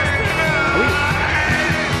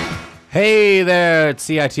Hey there, it's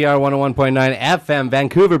CITR 101.9 FM,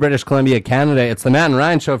 Vancouver, British Columbia, Canada. It's the Matt and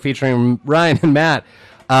Ryan Show featuring Ryan and Matt.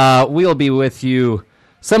 We'll be with you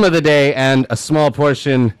some of the day and a small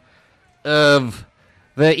portion of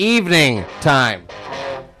the evening time.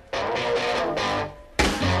 I'm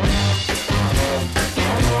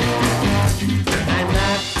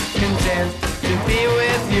not content to be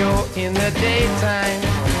with you in the daytime.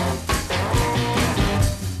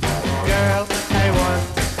 Girl, I want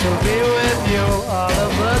to be with you all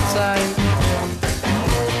of the time.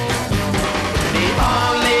 The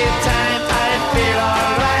only time I feel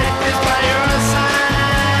alright is by your side.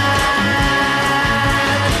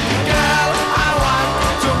 Girl, I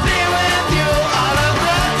want to be with you all of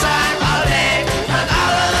the time, all day and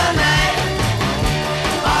all of the night.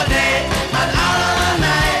 All day and all of the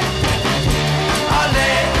night. All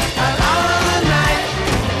day and all of the night.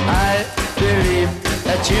 I believe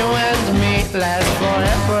that you and me last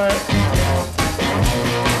forever.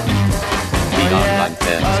 Beyond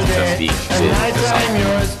content to speak to Night time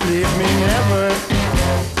yours, leave me never.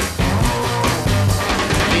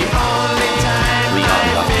 The only time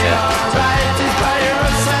I feel alright is by your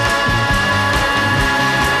side.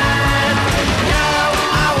 Girl,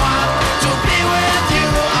 I want to be with you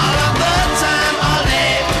all of the time, all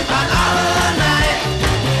day and all of the night.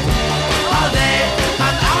 All day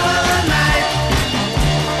and all of the night.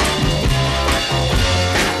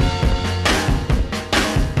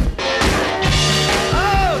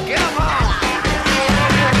 Oh, come on!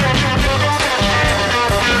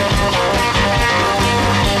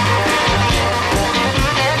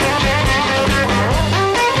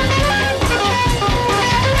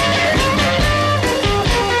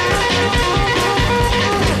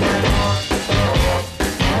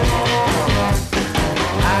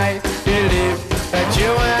 I believe that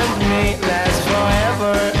you and me last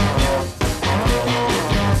forever.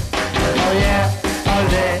 Oh yeah, all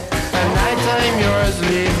day and nighttime yours,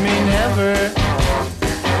 leave me never.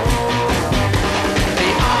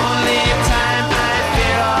 The only time I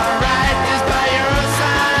feel alright is by your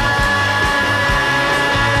side.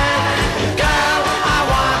 Girl, I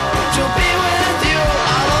want to be with you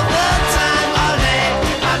all of the time, all day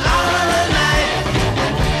and all of the night.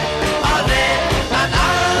 All day and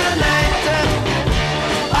all of the night.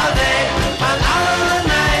 All day and all of the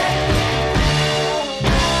night.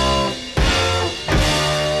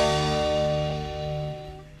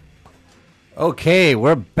 Okay,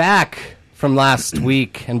 we're back from last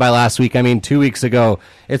week, and by last week I mean 2 weeks ago.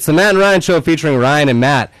 It's the Matt and Ryan Show featuring Ryan and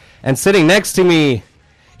Matt, and sitting next to me,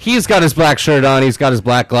 he's got his black shirt on, he's got his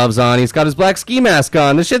black gloves on, he's got his black ski mask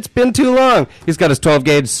on. The shit's been too long. He's got his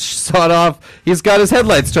 12-gauge sawed off, he's got his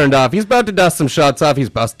headlights turned off, he's about to dust some shots off, he's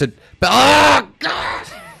busted. Oh, God!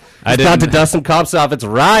 He's about to dust some cops off. It's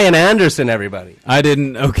Ryan Anderson, everybody. I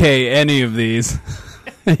didn't okay any of these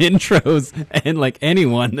intros and like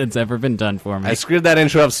anyone that's ever been done for me. I screwed that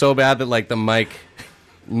intro up so bad that like the mic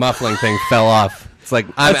muffling thing fell off. It's like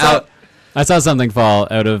I'm out. I saw something fall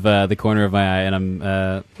out of the corner of my eye, and I'm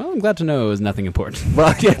glad to know it was nothing important.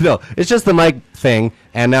 Well, yeah, no, it's just the mic thing,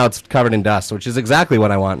 and now it's covered in dust, which is exactly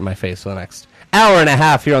what I want in my face for the next hour and a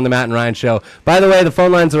half here on the Matt and Ryan Show. By the way, the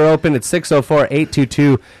phone lines are open. It's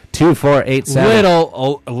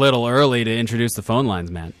 604-822-2487. A little early to introduce the phone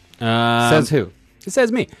lines, man. Says who? It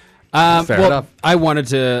says me. Fair enough. I wanted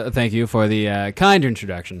to thank you for the kind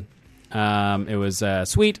introduction. It was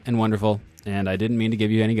sweet and wonderful, and I didn't mean to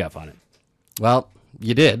give you any guff on it. Well,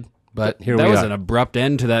 you did, but here we are. That was an abrupt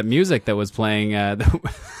end to that music that was playing. That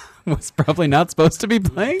was probably not supposed to be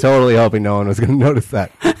playing. Totally hoping no one was going to notice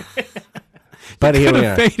that. But here we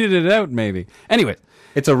are. Faded it out, maybe. Anyway,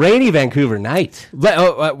 it's a rainy Vancouver night.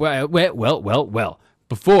 Well.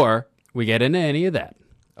 Before we get into any of that,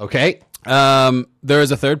 Okay, there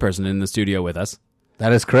is a third person in the studio with us.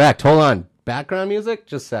 that is correct. Hold on. Background music?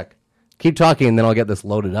 Just a sec. Keep talking, and then I'll get this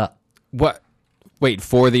loaded up. What? Wait,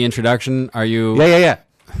 for the introduction, are you... Yeah.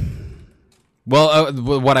 Well,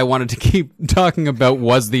 what I wanted to keep talking about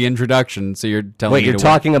was the introduction, so you're telling me Wait, you're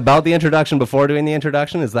talking about the introduction before doing the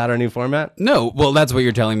introduction? Is that our new format? No, well, that's what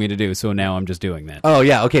you're telling me to do, so now I'm just doing that. Oh,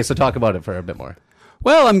 yeah. Okay, so talk about it for a bit more.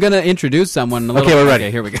 Well, I'm going to introduce someone a little... Okay, we're ready.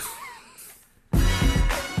 Okay, here we go.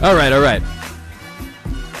 All right.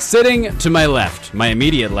 Sitting to my left, my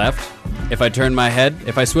immediate left, if I turn my head,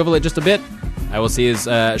 if I swivel it just a bit, I will see his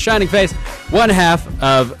shining face. One half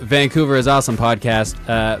of Vancouver is Awesome podcast,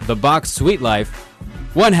 The Box Sweet Life.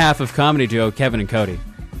 One half of comedy duo Kevin and Cody.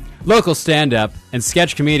 Local stand-up and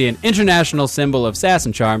sketch comedian, international symbol of sass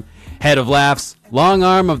and charm, head of laughs, long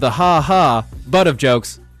arm of the ha-ha, butt of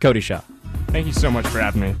jokes, Cody Shaw. Thank you so much for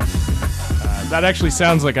having me. that actually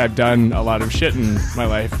sounds like I've done a lot of shit in my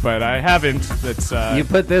life, but I haven't. That's You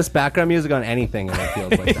put this background music on anything and it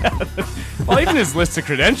feels like that. well, even his list of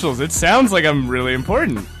credentials, it sounds like I'm really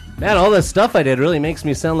important. Man, all this stuff I did really makes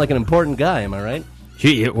me sound like an important guy, am I right?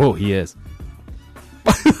 He is.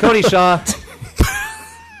 Cody Shaw.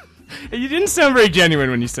 You didn't sound very genuine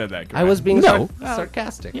when you said that. I was being No.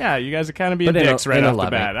 sarcastic. Yeah, you guys are kind of being But in dicks right in off the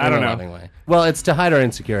loving, bat. in I don't a know. loving way. Well, it's to hide our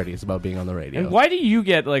insecurities about being on the radio. And why do you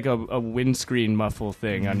get like a windscreen muffle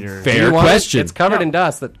thing on your... Fair You want it? question. It's covered No. in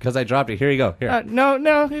dust because I dropped it. Here you go. Here.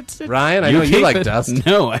 No, it's Ryan, I know you keep like it. dust.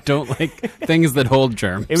 No, I don't like things that hold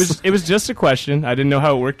germs. It was just a question. I didn't know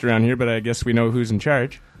how it worked around here, but I guess we know who's in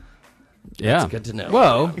charge. yeah. That's good to know.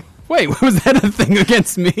 Whoa. Wait, was that a thing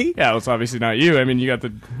against me? Yeah, well, it's obviously not you. I mean, you got the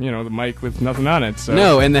mic with nothing on it. So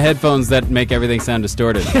No, and the headphones that make everything sound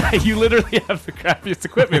distorted. you literally have the crappiest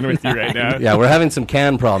equipment with you right now. Yeah, we're having some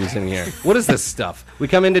can problems in here. What is this stuff? We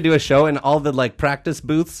come in to do a show and all the practice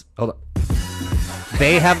booths. Hold on.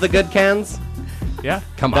 They have the good cans. Yeah.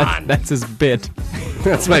 Come on, That's his bit.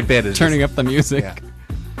 that's my bit. is Turning up the music. Yeah.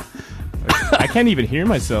 I can't even hear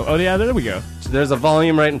myself. Oh yeah, there we go. There's a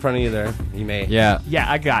volume right in front of you there. You may. Yeah. Yeah,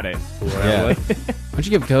 I got it. Yeah. Why don't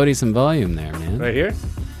you give Cody some volume there, man? Right here.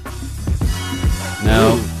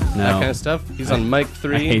 No. That No. kind of stuff. He's on mic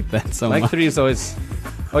 3. I hate that so Mic much. 3 is always.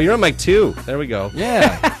 Oh, you're on mic 2. There we go.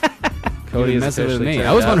 Yeah. Cody is messing with officially me. turned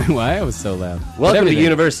I was up. wondering why I was so loud. Welcome to Everything.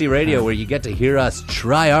 University Radio, where you get to hear us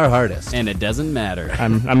try our hardest. And it doesn't matter.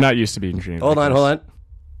 I'm not used to being dreamed. Hold on.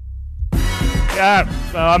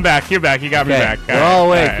 Yeah, well, I'm back. You're back. You got me Okay, back. we're all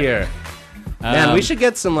awake right. here. Man, we should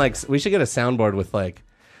get some we should get a soundboard with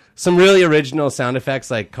some really original sound effects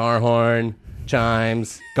like car horn,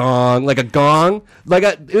 chimes, gong, like a gong.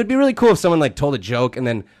 It would be really cool if someone told a joke and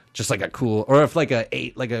then just a cool, or if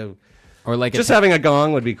Or like just having a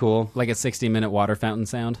gong would be cool. like a 60-minute water fountain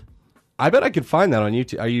sound. I bet I could find that on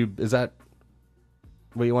YouTube. Is that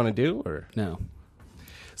what you want to do, or? No.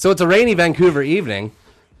 So it's a rainy Vancouver evening.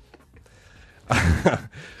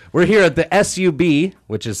 We're here at the SUB,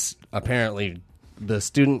 which is apparently the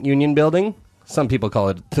Student Union Building. Some people call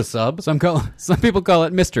it the Sub. Some people call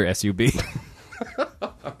it Mr. SUB.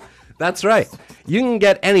 That's right. You can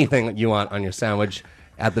get anything that you want on your sandwich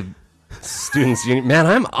at the Students Union. Man,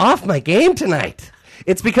 I'm off my game tonight.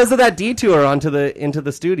 It's because of that detour into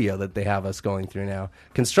the studio that they have us going through now.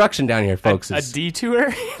 Construction down here, folks. A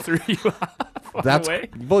detour threw you off on That's the way?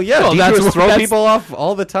 well, yeah. Well, Detours throw that's- people off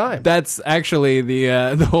all the time. That's actually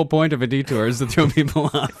the whole point of a detour is to throw people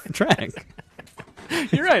off track.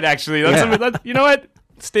 You're right, actually. That's you know what?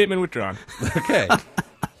 Statement withdrawn. Okay.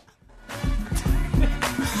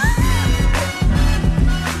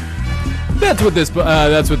 That's what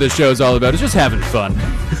this show is all about. It's just having fun.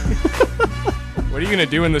 What are you going to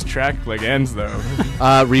do when this track ends, though?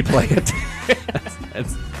 Replay it.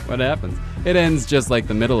 That's what happens. It ends just like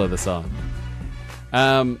the middle of the song.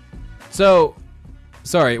 So,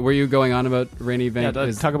 sorry, were you going on about rainy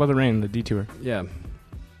Vancouver? Talk about the rain, the detour. Yeah.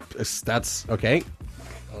 That's okay.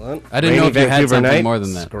 Hold on. I didn't know if you had Vancouver something night. more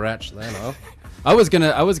than that. Scratch that off. I was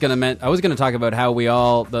gonna talk about how we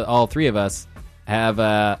all three of us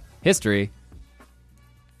have history.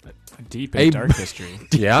 A deep and dark history.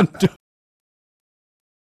 Yeah.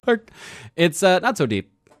 It's not so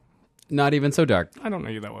deep, not even so dark. I don't know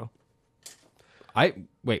you that well.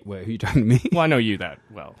 Wait, who are you talking to me? Well, I know you that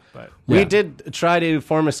well, but... We Yeah. did try to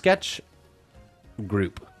form a sketch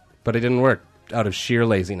group, but it didn't work out of sheer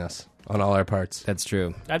laziness on all our parts. That's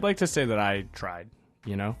true. I'd like to say that I tried,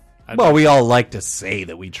 Well, we all like to say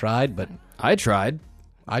that we tried, but I tried.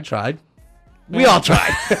 I tried. We all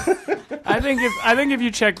tried. I think if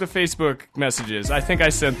you check the Facebook messages, I think I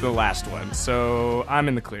sent the last one, so I'm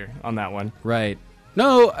in the clear on that one. Right.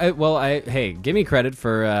 No, hey, give me credit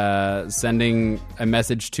for sending a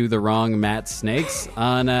message to the wrong Matt Snakes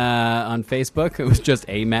on Facebook. It was just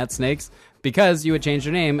a Matt Snakes because you had changed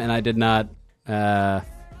your name, and I did not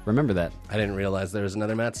remember that. I didn't realize there was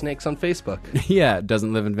another Matt Snakes on Facebook. Yeah,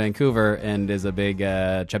 doesn't live in Vancouver and is a big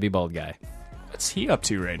chubby bald guy. What's he up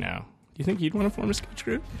to right now? Do you think he'd want to form a sketch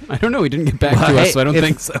group? I don't know. He didn't get back Well, to hey, us, so I don't if-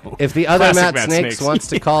 think so. If the other Classic Matt Matt Snakes Snakes. wants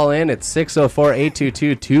to call in, it's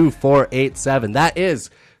 604-822-2487. That is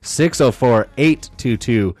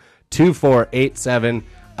 604-822-2487.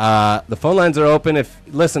 The phone lines are open.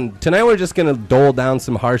 Listen, tonight we're just going to dole down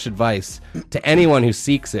some harsh advice to anyone who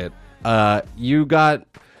seeks it. You got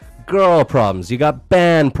girl problems. You got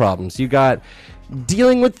band problems. You got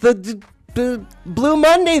dealing with the Blue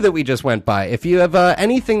Monday that we just went by. If you have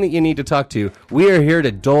anything that you need to talk to, we are here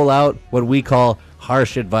to dole out what we call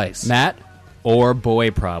harsh advice. Matt or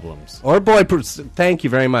boy problems. Or thank you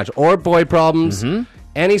very much. Or boy problems.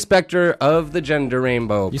 Any specter of the gender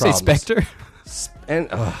rainbow. You problems. say specter? And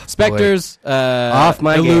Specters, Off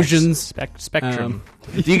my illusions. Spectrum.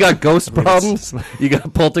 You got ghost problems. You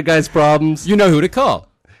got poltergeist problems. You know who to call.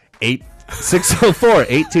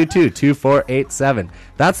 604-822-2487.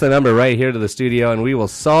 That's the number right here to the studio, and we will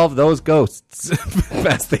solve those ghosts,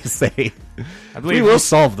 as they say. I believe We will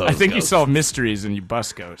solve those. I think you ghosts. solve mysteries and you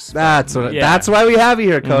bust ghosts. That's Yeah. that's why we have you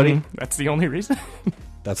here, Cody. Mhm. That's the only reason.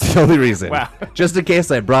 That's the only reason. Wow. Just in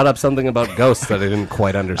case I brought up something about ghosts that I didn't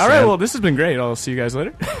quite All understand. right, well, this has been great. I'll see you guys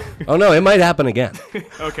later. Oh no, it might happen again.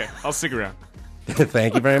 Okay, I'll stick around.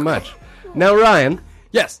 Thank you very much. Now, Ryan,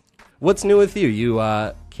 Yes. what's new with you?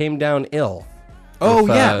 You came down ill. Oh,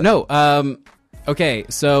 with, yeah. No. Okay,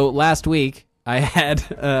 so last week I had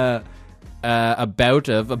a bout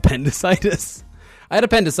of appendicitis. I had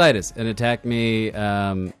appendicitis. It attacked me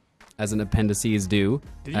as an appendices do.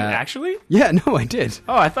 Did you actually? Yeah, no, I did.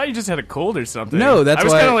 Oh, I thought you just had a cold or something. No, that's I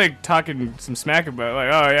was why- kind of like talking some smack about, like,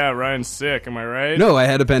 oh yeah, Ryan's sick. Am I right? No, I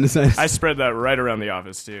had appendicitis. I spread that right around the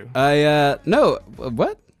office too. No,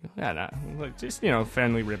 what? Yeah, no, like just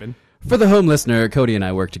family ribbon. For the home listener, Cody and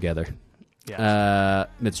I work together. Yeah.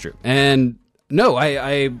 It's true. And no,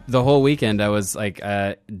 I the whole weekend I was like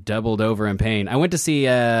doubled over in pain. I went to see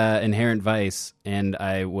Inherent Vice, and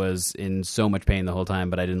I was in so much pain the whole time,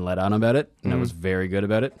 but I didn't let on about it, and I was very good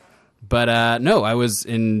about it. But no, I was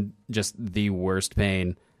in just the worst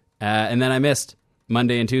pain. And then I missed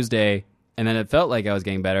Monday and Tuesday, and then it felt like I was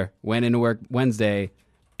getting better. Went into work Wednesday,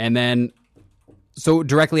 and then so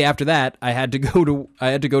directly after that, I had to go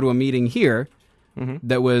to a meeting here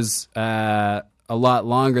that was a lot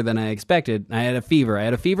longer than I expected. I had a fever. I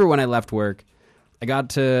had a fever when I left work. I got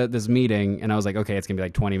to this meeting, and I was like, okay, it's going to be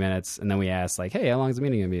like 20 minutes. And then we asked, like, hey, how long is the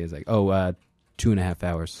meeting going to be? It's like, 2.5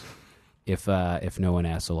 hours if no one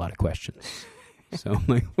asks a lot of questions. So I'm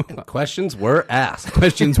like, Questions were asked.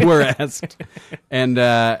 questions were asked.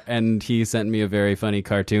 And he sent me a very funny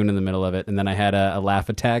cartoon in the middle of it. And then I had a laugh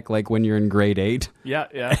attack, like when you're in grade 8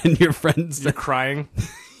 Yeah. and your friends You're crying.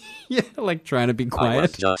 yeah, like trying to be I was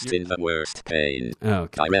quiet. just in the worst pain. Oh,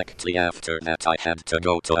 okay. Directly after that, I had to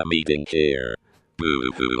go to a meeting here.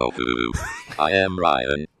 Boo hoo oh hoo. I am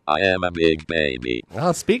Ryan. I am a big baby.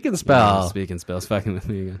 Oh, speak and spell. Speaking spells, fucking with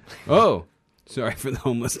me again. Oh, sorry for the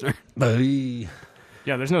home listener. Bye.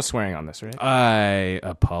 Yeah, there's no swearing on this, right? I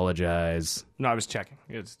apologize. No, I was checking.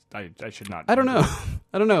 I should not. I don't know.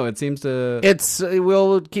 I don't know. It seems to.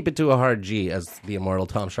 We'll keep it to a hard G, as the immortal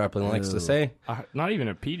Tom Sharpling likes to say. Not even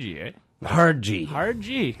a PG, eh? Hard G. Hard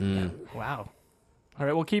G. Wow. All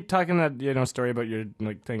right, we'll keep talking that story about your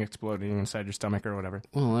thing exploding inside your stomach or whatever.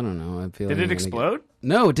 Well, I don't know. I feel. Did like it explode?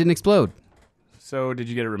 No, it didn't explode. So did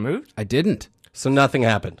you get it removed? I didn't. So nothing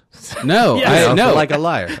happened. No, Yeah, I no. Like a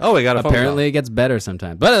liar. Oh, we got a phone Apparently, it gets better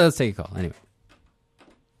sometimes. But let's take a call anyway.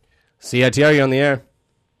 CITR, you on the air?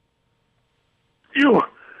 You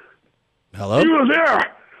Hello?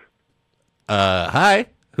 there? Hi?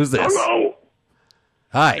 Who's this? Hello?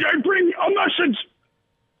 Hi. I bring a message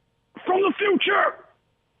from the future.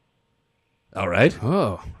 All right.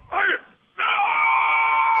 Oh,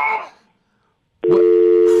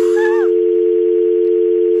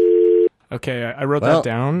 Okay, I wrote Well- that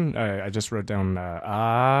down. I just wrote down,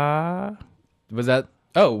 was that?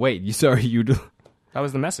 Oh, wait. You sorry? You do. that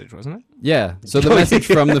was the message, wasn't it? Yeah. So the message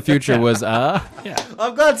from the future was Yeah.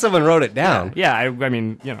 I'm glad someone wrote it down. Yeah, I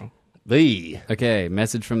mean, The okay.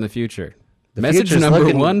 Message from the future. The Message future's number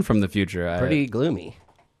looking 1 from the future. pretty gloomy.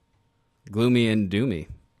 Gloomy and doomy.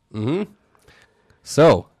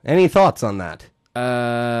 So, any thoughts on that?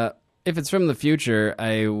 If it's from the future,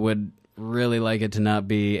 I would really like it to not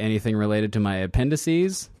be anything related to my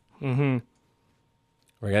appendices. We're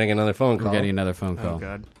getting another phone call. We're getting another phone call. oh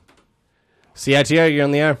god. CITR, you're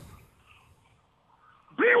on the air?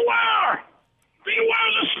 Beware!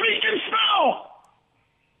 Beware the speak and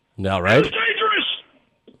spell! All right. It's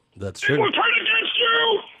dangerous! That's It true. will turn against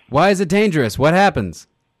you! Why is it dangerous? What happens?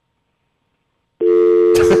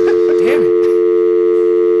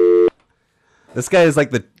 This guy is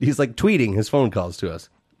he's like tweeting his phone calls to us.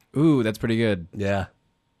 Ooh, that's pretty good. Yeah.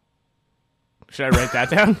 Should I write that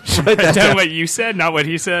down? Should I write down what you said, not what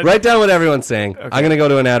he said? Write down what everyone's saying. I'm going to go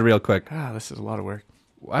to an ad real quick. This is a lot of work.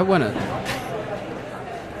 I want to.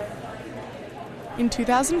 In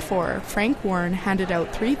 2004, Frank Warren handed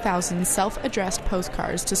out 3,000 self-addressed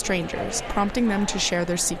postcards to strangers, prompting them to share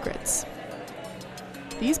their secrets.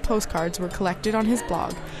 These postcards were collected on his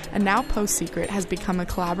blog, and now Post Secret has become a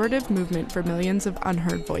collaborative movement for millions of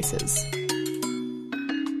unheard voices.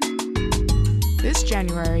 This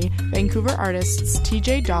January, Vancouver artists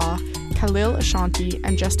TJ Daw, Khalil Ashanti,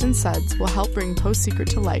 and Justin Suds will help bring Post Secret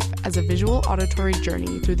to life as a visual auditory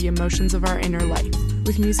journey through the emotions of our inner life.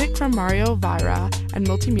 With music from Mario Vira and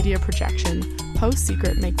multimedia projection, Post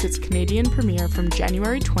Secret makes its Canadian premiere from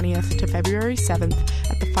January 20th to February 7th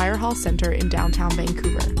at the Fire Hall Centre in downtown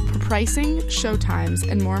Vancouver. For pricing, showtimes,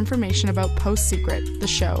 and more information about Post Secret, the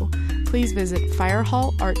show, please visit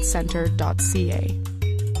firehallartscentre.ca.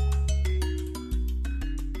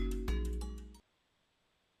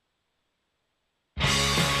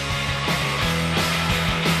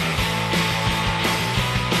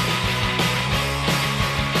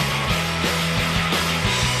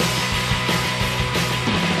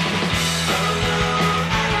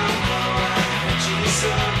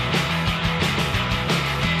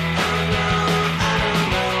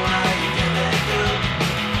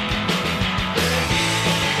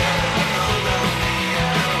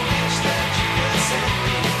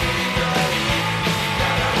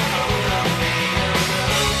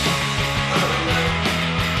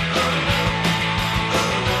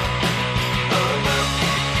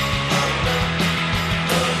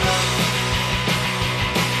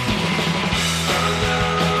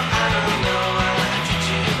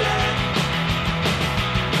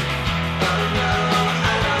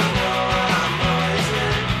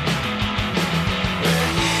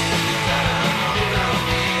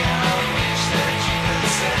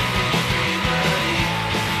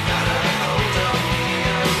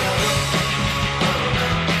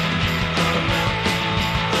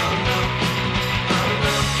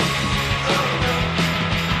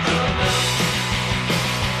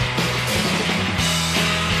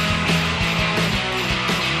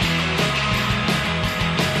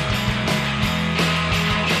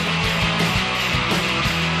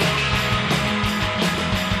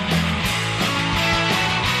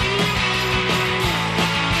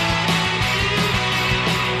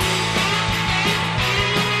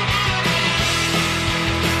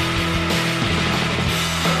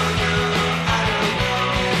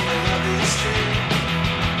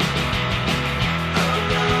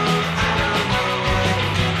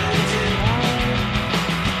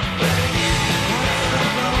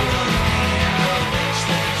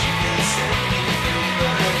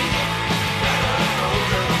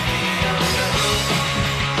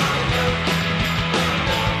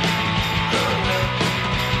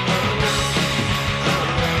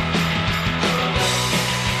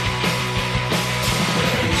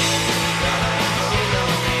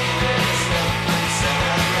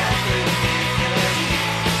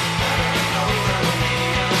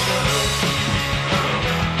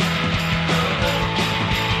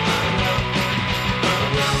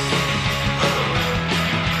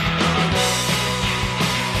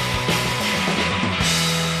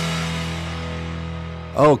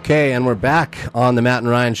 Okay, and we're back on the Matt and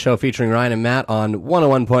Ryan Show featuring Ryan and Matt on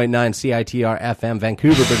 101.9 CITR FM,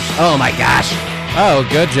 Vancouver, British... Oh, my gosh. Oh,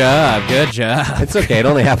 good job. Good job. It's okay. It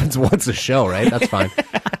only happens once a show, right? That's fine.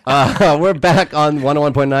 We're back on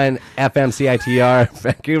 101.9 FM CITR,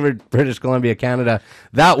 Vancouver, British Columbia, Canada.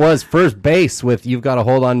 That was First Base with You've Got a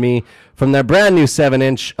Hold on Me from their brand new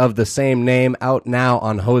 7-inch of the same name, out now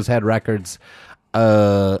on Hosehead Records.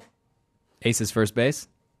 Ace's First Base?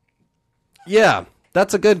 Yeah,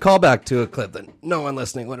 that's a good callback to a clip that no one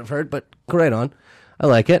listening would have heard, but great on. I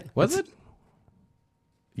like it. Was it?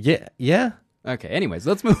 Yeah. Okay, anyways,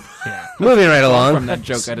 let's move. Moving right along. From that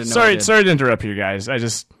joke I didn't know. Sorry to interrupt you guys. I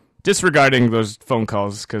just disregarding those phone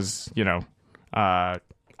calls because I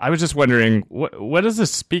was just wondering what is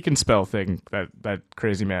this speak and spell thing that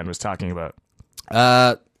crazy man was talking about?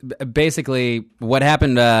 Basically, what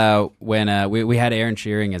happened when we had Aaron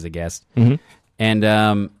Shearing as a guest,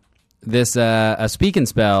 and this a speak and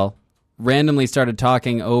spell randomly started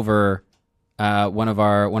talking over one of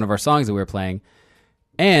our songs that we were playing.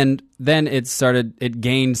 And then it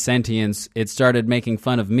gained sentience. It started making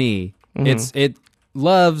fun of me. It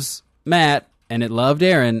loves Matt and it loved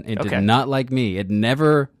Aaron. It did not like me. It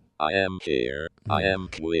never... I am here. I am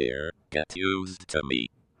queer. Get used to me.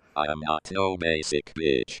 I am not no basic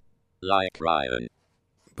bitch. Like Ryan.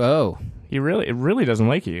 Oh. It really doesn't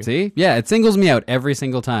like you. See? Yeah, it singles me out every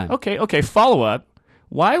single time. Okay, follow up.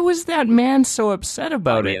 Why was that man so upset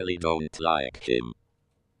about I it? really don't like him.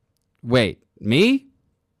 Wait, me?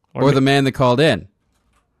 Or the man that called in?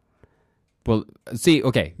 Well, see,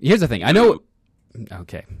 okay, here's the thing. I know...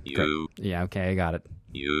 Okay. You. Yeah, okay, I got it.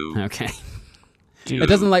 You. Okay. You. It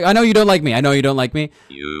doesn't like... I know you don't like me. I know you don't like me.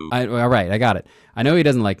 You. All right, I got it. I know he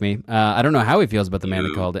doesn't like me. I don't know how he feels about the man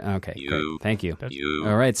that called in. Okay, You. great. Thank you. You.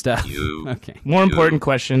 All right, stuff. You. Okay. More important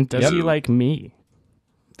question, does Yep. he like me?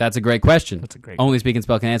 That's a great question. That's a great Only Speak and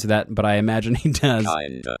Spell can answer that, but I imagine he does.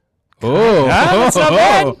 Kinda. Oh, That's not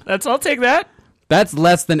bad. I'll take that. That's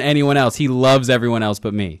less than anyone else. He loves everyone else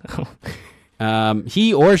but me.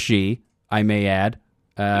 He or she, I may add.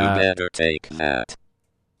 You better take that.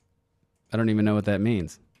 I don't even know what that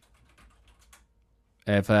means.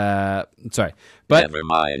 Sorry, but Never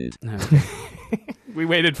mind. We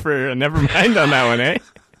waited for a never mind on that one, eh?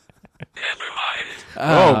 Never mind.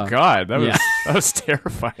 Oh God, that yeah. was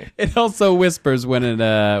terrifying. It also whispers when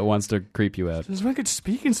it wants to creep you out. Does one could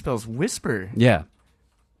speak in spells whisper? Yeah.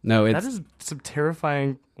 No, it's... That is some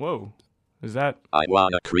terrifying... Whoa. Is that... I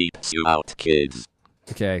wanna creep you out, kids.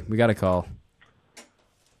 Okay, we got a call.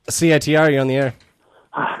 CITR, you're on the air.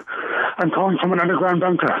 I'm calling from an underground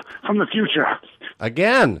bunker from the future.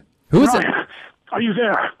 Again. Who is it? Ryan, are you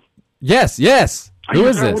there? Yes. Are Who you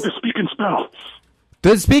is there this? with the speak and spell?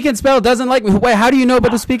 The speak and spell doesn't like me. Wait, how do you know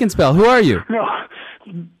about the speak and spell? Who are you? No.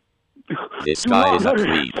 This Do guy not is a let it-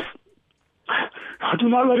 creep. Do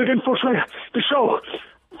not let it infiltrate the show.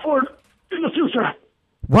 For in the future.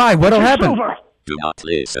 Why? What'll It's happen? over. Do not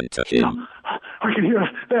listen to him. I can hear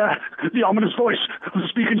there the ominous voice of the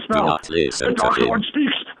speak and spell. Do not listen the Dark to him. Lord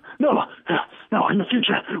speaks. No, in the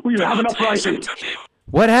future, we will have an uprising.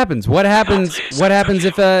 What happens? What happens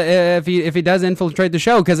if he does infiltrate the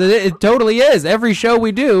show? Because it totally is. Every show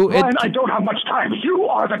we do. Ryan, I don't have much time. You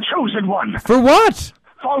are the chosen one. For what?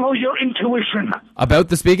 Follow your intuition. About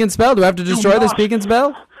the speak and spell? Do I have to destroy the not. speak and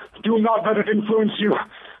spell? Do not let it influence you.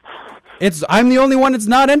 I'm the only one it's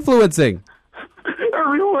not influencing.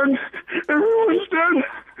 Everyone's dead.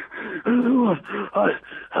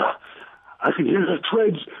 I can hear the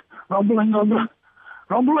treads rumbling above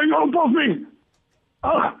me.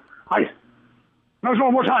 There's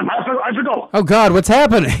no more time. I have to go. Oh God, what's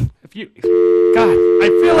happening? God,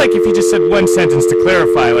 I feel like if you just said one sentence to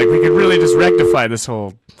clarify, like we could really just rectify this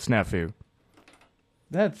whole snafu.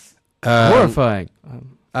 That's horrifying.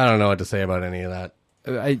 I don't know what to say about any of that.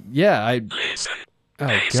 Listen. Oh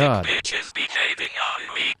Basic God. bitches behaving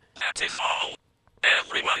on me. That is all.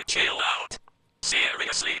 Everyone chill out.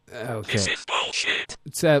 Seriously. Okay. This is bullshit.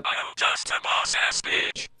 It's I'm just a boss ass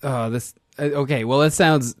bitch. this. Okay. Well, this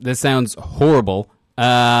sounds horrible.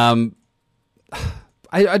 Okay.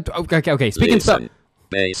 Speaking of Listen.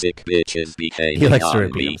 Basic bitches He behaving likes to on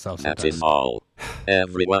repeat me. himself That sometimes. is all.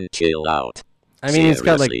 Everyone chill out. I mean, he's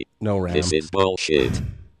got like Seriously. no RAM. This is bullshit.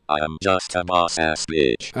 I am just a boss ass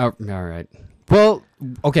bitch. Oh, all right. Well,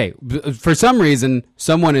 okay. For some reason,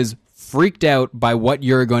 someone is freaked out by what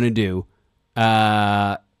you're going to do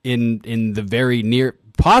in the very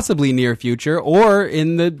possibly near future, or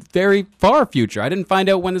in the very far future. I didn't find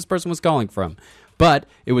out when this person was calling from, but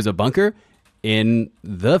it was a bunker in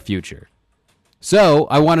the future. So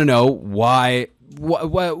I want to know why.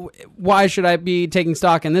 Why should I be taking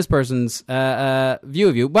stock in this person's view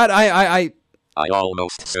of you? But I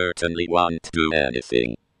almost certainly won't do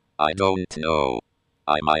anything. I don't know.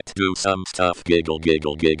 I might do some stuff. Giggle,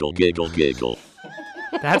 giggle, giggle, giggle, giggle.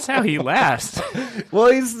 That's how he laughs.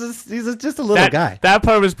 Well, he's just a little guy. That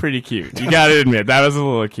part was pretty cute. You gotta admit, that was a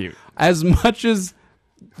little cute. as much as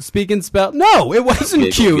speak and spell. No, it wasn't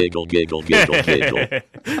Giggle, cute. giggle, giggle, giggle, giggle.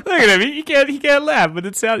 Look at him. He can't laugh, but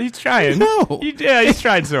he's trying. No. He's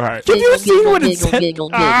trying so hard. Have you seen what it said?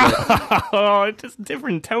 Oh, it's just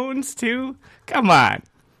different tones too. Come on.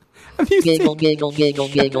 Have you Giggle, seen? giggle, giggle,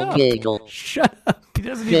 giggle, giggle. Shut up. He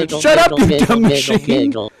doesn't even. Giggle, Shut up, giggle, you giggle, dumb giggle, machine.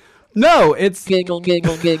 giggle. No, it's Giggle,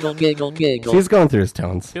 giggle, giggle, giggle, giggle. He's going through his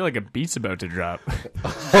tones. I feel like a beat's about to drop.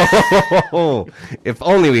 Oh, if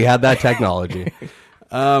only we had that technology.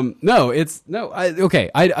 no, it's no.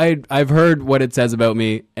 I've heard what it says about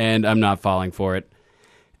me, and I'm not falling for it.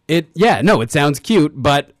 It sounds cute,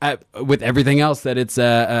 but with everything else that it's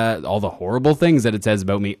all the horrible things that it says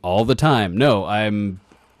about me all the time. No, I'm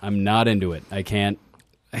not into it. I can't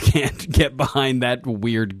get behind that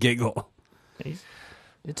weird giggle.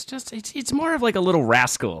 It's more of like a little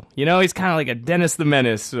rascal. You know, he's kind of like a Dennis the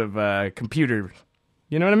Menace of computer.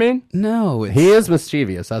 You know what I mean? No, He is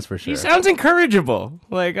mischievous, that's for sure. He sounds incorrigible.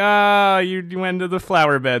 Like, you went to the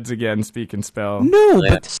flower beds again, speak and spell. no,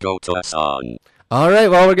 but Let's go to a song. All right,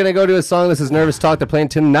 well, we're going to go to a song. This is Nervous Talk. They're playing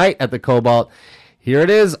tonight at the Cobalt. Here it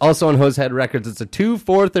is, also on Hosehead Records. It's a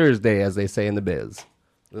 2-4 Thursday, as they say in the biz.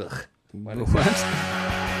 Ugh. what?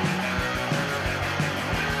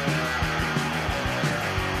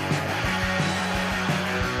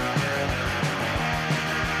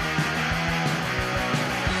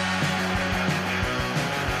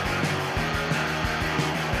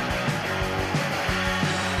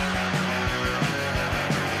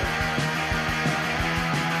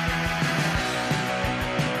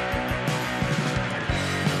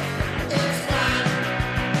 It's fine.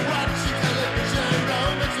 Watch your television, no,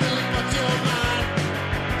 it's really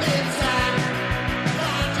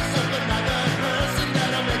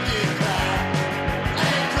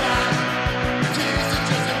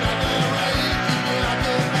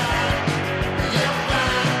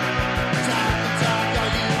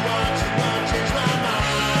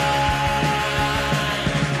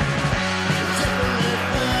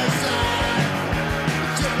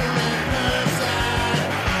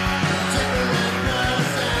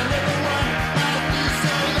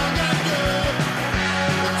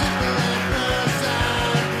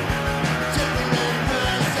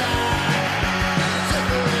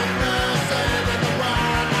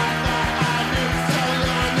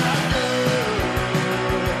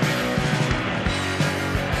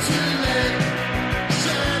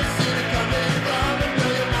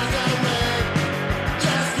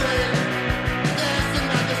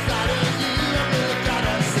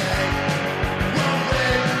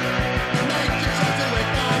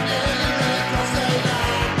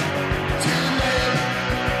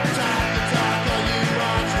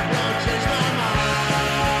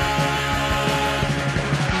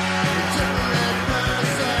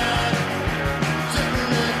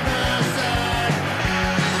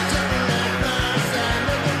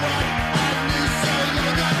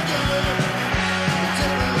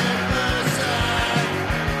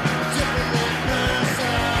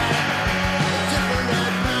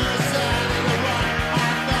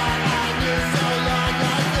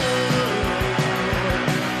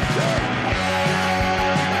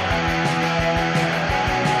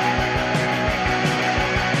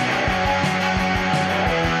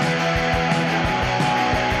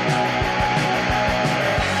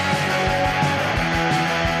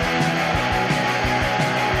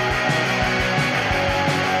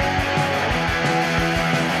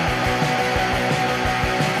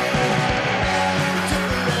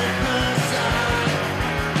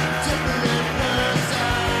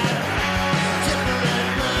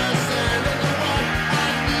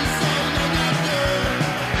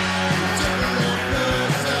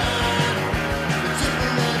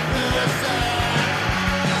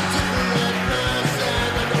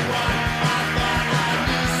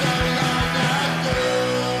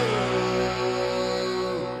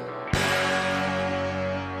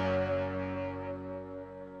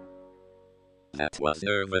That was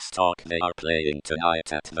nervous talk they are playing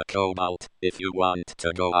tonight at the Cobalt. If you want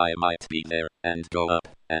to go, I might be there, and go up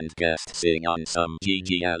and guest sing on some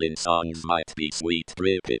Gigi Allen songs. Might be sweet.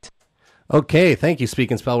 Rip it. Okay, thank you, Speak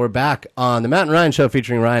and Spell. We're back on the Matt and Ryan Show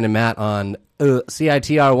featuring Ryan and Matt on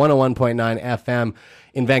CITR 101.9 FM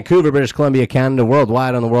in Vancouver, British Columbia, Canada,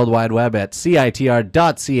 worldwide on the World Wide Web at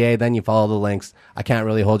CITR.ca. Then you follow the links. I can't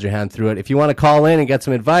really hold your hand through it. If you want to call in and get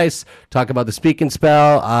some advice, talk about the Speak and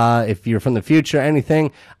Spell, if you're from the future,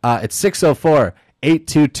 anything, it's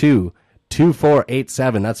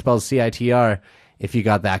 604-822-2487. That spells CITR if you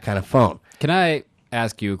got that kind of phone. Can I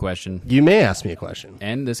ask you a question? You may ask me a question.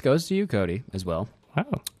 And this goes to you, Cody, as well.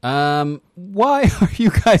 Wow. Why are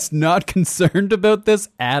you guys not concerned about this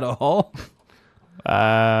at all?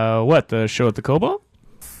 What, the show at the Cobalt?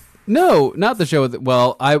 No, not the show.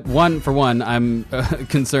 Well, I'm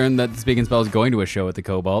concerned that Speak and Spell is going to a show at the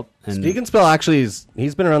Cobalt. And Speak and Spell actually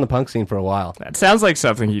he's been around the punk scene for a while. That sounds like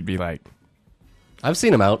something he'd be like. I've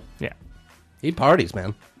seen him out. Yeah. He parties,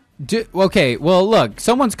 man. Okay, well, look,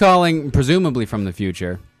 someone's calling, presumably from the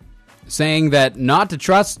future, saying that not to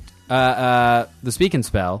trust the Speak and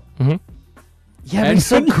Spell. Mm-hmm. Yeah, but he's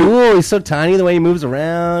so cool. He's so tiny, the way he moves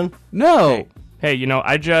around. No. Hey,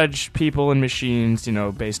 I judge people and machines,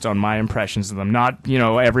 based on my impressions of them, not,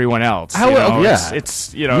 everyone else. Yeah.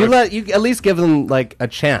 It's you at least give them, like, a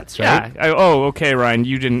chance, right? Yeah. Okay, Ryan,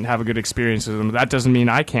 you didn't have a good experience with them. That doesn't mean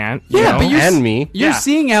I can't. Yeah, but me. You're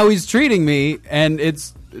seeing how he's treating me, and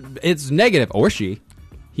it's negative. Or she.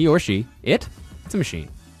 He or she. It's a machine.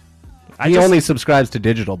 He only subscribes to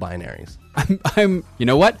digital binaries. I'm you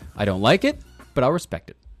know what? I don't like it, but I'll respect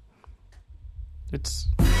it. It's...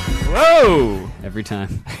 Whoa! Every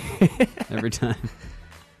time. Every time.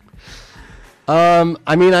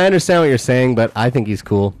 I mean, I understand what you're saying, but I think he's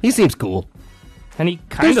cool. He seems cool. And he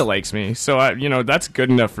kind of likes me, so, that's good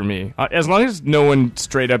enough for me. As long as no one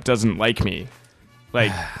straight up doesn't like me.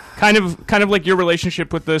 Like, kind of like your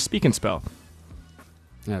relationship with the Speak and Spell.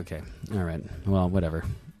 Okay. All right. Well, whatever.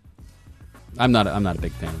 I'm not a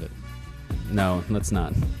big fan of it. No, let's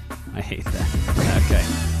not. I hate that. Okay.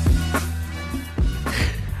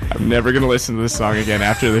 I'm never going to listen to this song again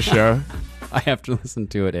after the show. I have to listen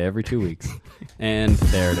to it every 2 weeks. And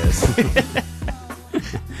there it is.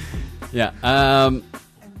 Yeah.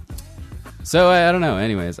 So, I don't know.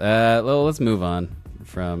 Anyways, well, let's move on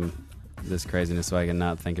from this craziness so I can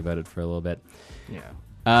not think about it for a little bit. Yeah.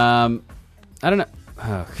 I don't know.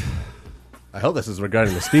 Oh. I hope this is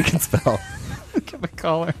regarding the Speak and Spell. Give a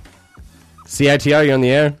caller. CITR, you on the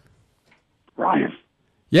air? Ryan.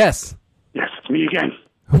 Yes. Yes, it's me again.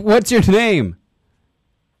 What's your name?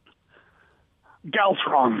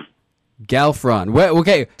 Galfron. Galfron.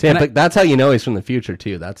 Okay. But that's how you know he's from the future,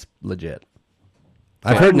 too. That's legit.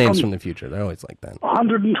 I've heard names from the future. They're always like that.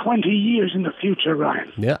 120 years in the future,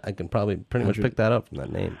 Ryan. Yeah, I can probably pretty much pick that up from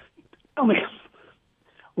that name. Tell me,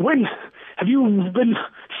 when have you been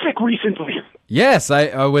sick recently? Yes,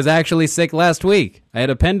 I was actually sick last week. I had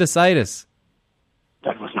appendicitis.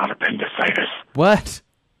 That was not appendicitis. What?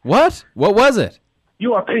 What was it?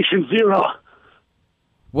 You are patient zero.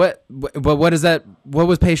 What is that? What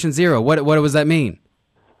was patient zero? What does that mean?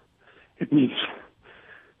 It means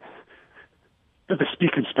that the Speak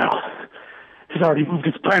and Spell has already moved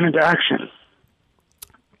its plan into action.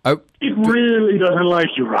 It really doesn't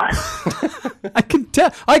like you, Ryan. I can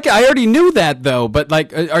tell. I already knew that, though. But,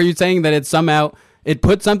 like, are you saying that it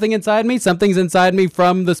put something inside me? Something's inside me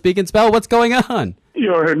from the Speak and Spell? What's going on?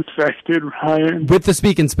 You're infected, Ryan. With the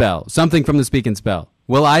Speak and Spell. Something from the Speak and Spell.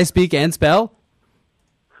 Will I speak and spell?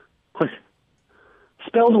 Quick.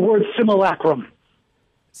 Spell the word simulacrum.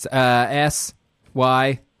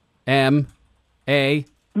 S-Y-M-A.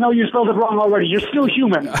 No, you spelled it wrong already. You're still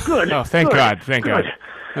human. Good. Oh, thank Good. God. Thank Good. God.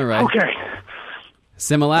 All right. Okay.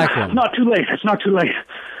 Simulacrum. Not too late. It's not too late.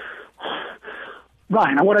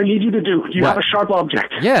 Ryan, what I need you to do, you have a sharp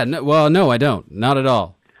object. Yeah, no, I don't. Not at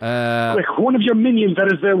all. Quick, one of your minions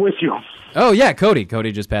that is there with you. Oh, yeah, Cody.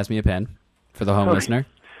 Cody just passed me a pen for the home listener.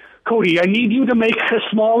 Cody, I need you to make a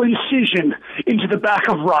small incision into the back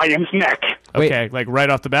of Ryan's neck. Okay, like right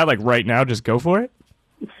off the bat, like right now, just go for it?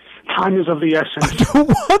 Time is of the essence. I don't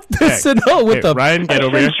want this at all with the... Ryan, get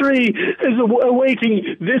over here. Century is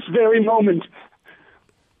awaiting this very moment.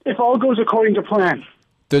 If all goes according to plan,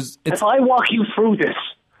 if I walk you through this,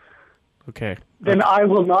 okay, then I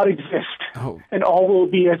will not exist, and all will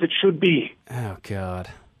be as it should be. Oh, God.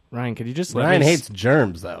 Ryan, could you just Ryan hates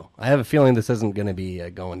germs, though. I have a feeling this isn't going to be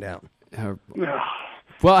going down.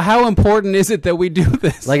 Well, how important is it that we do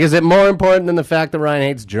this? Like, is it more important than the fact that Ryan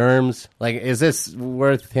hates germs? Like, is this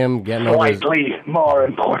worth him getting over his... Slightly more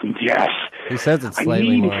important, yes. He says it's slightly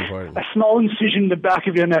I need more important. a small incision in the back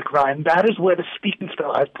of your neck, Ryan. That is where the speaking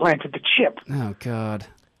spell has planted the chip. Oh, God.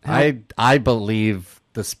 I believe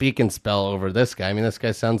the speak and spell over this guy. I mean, this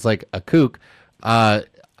guy sounds like a kook.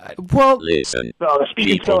 Well, listen. Well, the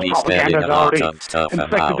speaking People spell be spelling propaganda a has lot already of stuff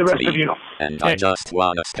infected about the rest me, of you. and I just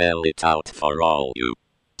wanna spell it out for all you.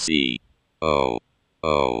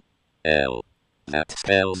 C-O-O-L. That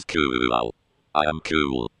spells cool. I am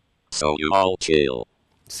cool. So you all chill.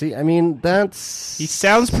 see, I mean, that's... He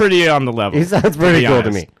sounds pretty on the level. He sounds pretty be cool to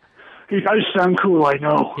honest. me. He does sound cool, I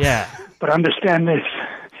know. Yeah. But understand this.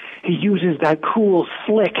 He uses that cool,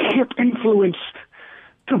 slick, hip influence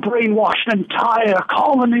to brainwash an entire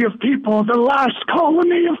colony of people. The last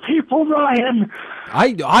colony of people, Ryan.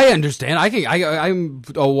 I understand. I'm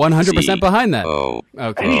 100% behind that.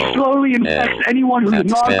 And he slowly infects anyone who's That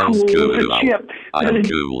not spells cool with cool. a chip. I And am it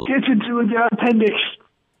cool. gets into their appendix.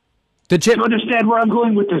 The chip... You understand where I'm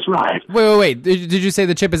going with this, Ryan? Wait. Did you say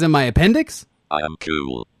the chip is in my appendix? I am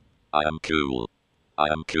cool. I am cool. I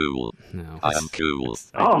am cool. No. I am cool.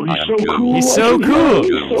 Oh, I he's am so cool. He's so cool.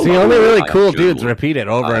 See, only really I am cool cool. dudes repeat it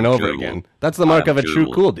over I and am over cool. again. That's the mark I of am a true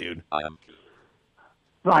cool. cool dude. I am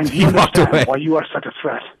Ryan, He you walked away. understand why you are such a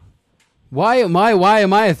threat. Why am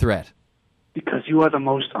I a threat? Because you are the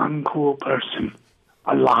most uncool person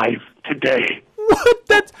alive today. What?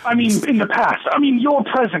 That's... I mean, in the past. I mean, your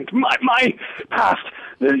present. My past.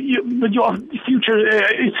 Your future.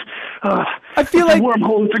 It's. I feel it's like- a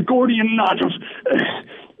wormhole. It's a Gordian knot.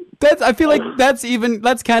 I feel like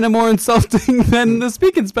that's kind of more insulting than the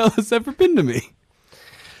speaking spell has ever been to me.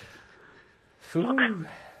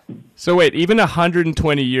 So wait, even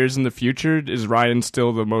 120 years in the future, is Ryan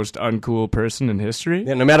still the most uncool person in history?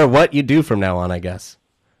 Yeah, no matter what you do from now on, I guess.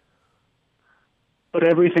 But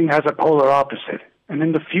everything has a polar opposite, and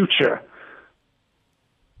in the future,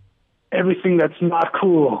 everything that's not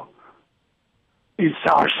cool is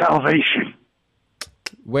our salvation.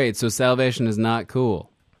 Wait, so salvation is not cool?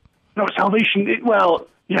 No, salvation. Well,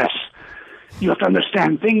 yes. You have to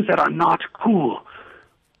understand things that are not cool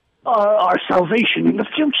are our salvation in the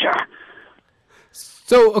future.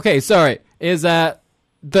 So, okay, sorry. Is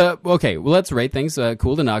okay, well, let's rate things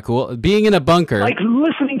cool to not cool. Being in a bunker. Like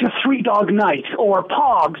listening to Three Dog Night or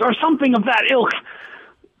Pogs or something of that ilk.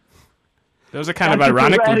 Those are kind of That gets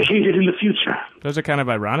ironically. eradicated in the future. Those are kind of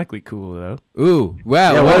ironically cool, though. Ooh,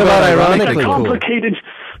 wow. Yeah, what about ironically It's a cool?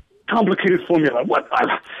 complicated formula. What?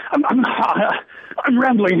 I'm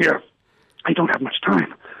rambling here. I don't have much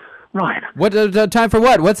time. Ryan. What time for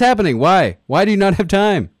what? What's happening? Why? Why do you not have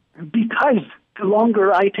time? Because the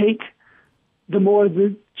longer I take, the more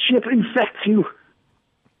the chip infects you.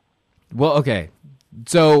 Well, okay.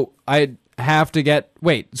 So I have to get...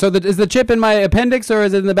 Wait, so is the chip in my appendix or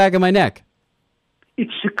is it in the back of my neck? It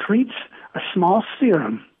secretes a small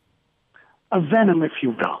serum, a venom, if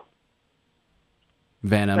you will,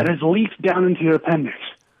 Venom. that has leaked down into your appendix.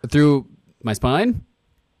 Through my spine?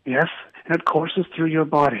 Yes, and it courses through your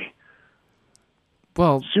body.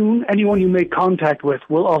 Well, Soon, anyone you make contact with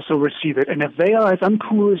will also receive it, and if they are as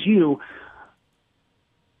uncool as you,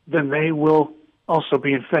 then they will also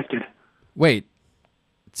be infected. wait.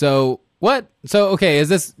 So, what? So, okay, is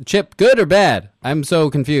this chip good or bad? I'm so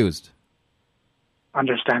confused.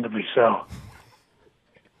 Understandably so.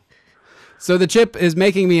 So the chip is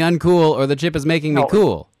making me uncool or the chip is making me No.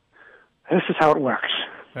 cool? This is how it works.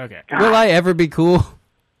 Okay. Will I ever be cool?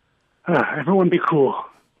 Everyone be cool.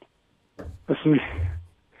 Listen,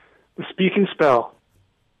 the speaking spell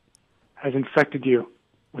has infected you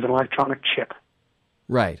with an electronic chip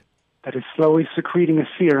Right. that is slowly secreting a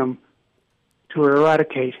serum to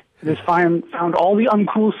eradicate. It has found all the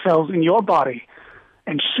uncool cells in your body,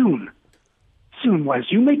 and soon, as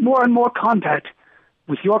you make more and more contact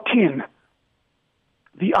with your kin,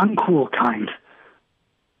 the uncool kind,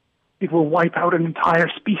 it will wipe out an entire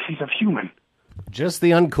species of human. Just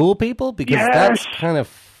the uncool people? Because Yes. that's kind of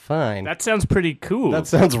fine. That sounds pretty cool. That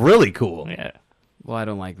sounds really cool. yeah. Well, I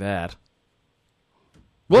don't like that.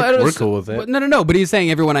 Well, I don't, We're cool with it. No. But he's saying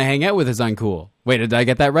everyone I hang out with is uncool. Wait, did I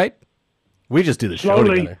get that right? We just do the show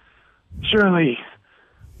Slowly, together. surely,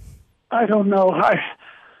 I don't know.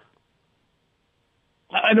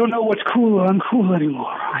 I don't know what's cool or uncool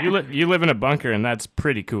anymore. You live in a bunker, and that's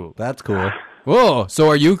pretty cool. That's cool. Whoa, so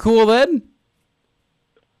are you cool then?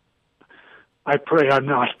 I pray I'm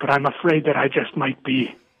not, but I'm afraid that I just might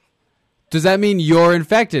be. Does that mean you're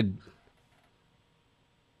infected?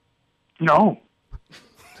 No.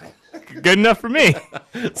 Good enough for me.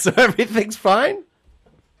 So everything's fine?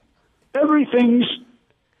 Everything's...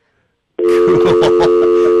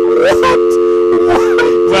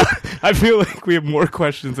 Well, I feel like we have more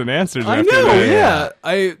questions than answers. I after know, that.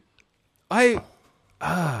 yeah. so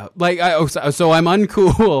I'm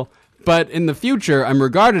uncool, but in the future I'm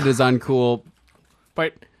regarded as uncool.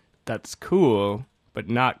 But that's cool, but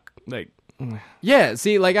not like. Yeah,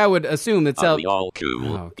 see, like I would assume that Are we all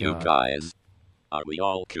cool, Oh, you God. guys? Are we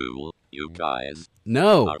all cool, you guys?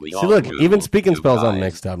 No. Are we See, all look, cool, even speaking you spells I'm guys?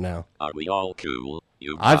 mixed up now. Are we all cool,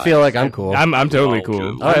 you I guys? feel like I'm cool. I'm totally all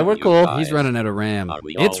cool. All right, we're you cool. guys? He's running out of RAM. Are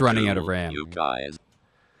we It's all running out of cool, RAM. You guys.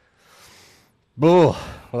 Boo.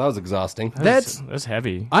 Well, that was exhausting. That's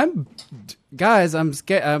heavy. I'm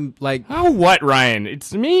scared. I'm like Oh, what, Ryan?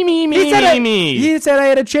 It's me. he said I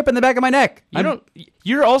had a chip in the back of my neck. I don't.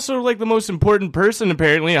 You're also like the most important person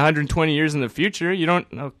apparently. 120 years in the future. You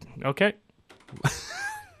don't. Okay.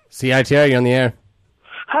 CITR, you're on the air.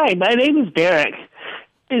 Hi, my name is Derek.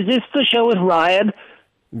 Is this the show with Ryan?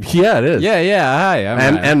 Yeah, it is. Yeah. Hi. I'm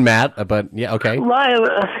Ryan. And Matt, but yeah, okay. Ryan,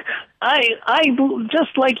 I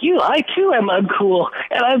just like you. I too am uncool,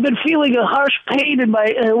 and I've been feeling a harsh pain in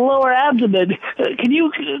my lower abdomen. Can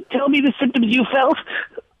you tell me the symptoms you felt?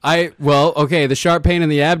 Okay. The sharp pain in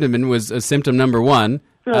the abdomen was symptom number 1.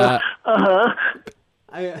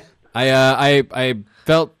 I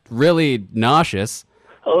felt really nauseous.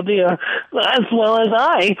 Oh dear, as well as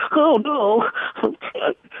I. Oh no.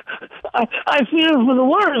 I fear for the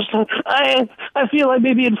worst. I feel I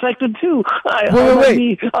may be infected too. I might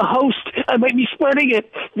be a host. I might be spreading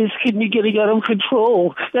it. This could be getting out of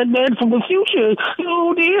control. That man from the future.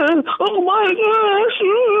 Oh dear. Oh my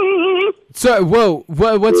gosh. So, whoa,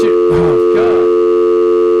 what's your? Oh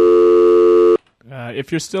If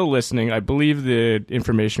you're still listening, I believe the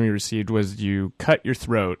information we received was you cut your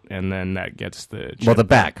throat, and then that gets the. Well, the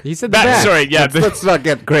back. God. He said the back. Sorry, yeah. Let's not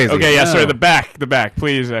get crazy. Okay, yeah. No. Sorry, the back.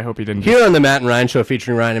 Please, I hope you didn't. Here on the Matt and Ryan Show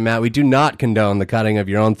featuring Ryan and Matt, we do not condone the cutting of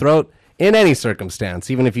your own throat in any circumstance,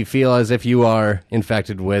 even if you feel as if you are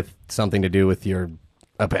infected with something to do with your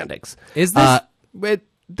appendix. Is this?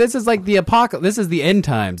 This is like the apocalypse. This is the end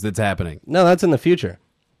times that's happening. No, that's in the future.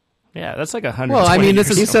 Yeah, that's like 100. Well, I mean, this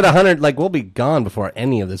is. He said 100, like, we'll be gone before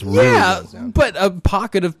any of this really Yeah, goes down. but a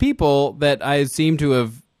pocket of people that I seem to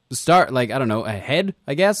have I don't know, a head,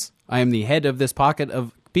 I guess. I am the head of this pocket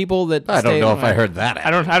of people that I don't know if I heard that.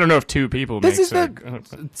 I don't know if two people. This makes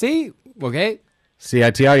is see, okay.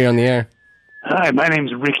 CITR, you're on the air. Hi, my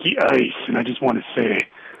name's Ricky Ice, and I just want to say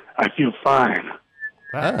I feel fine.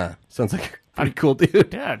 Sounds like a pretty cool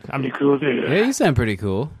dude. Yeah, I'm a cool dude. Yeah, you sound pretty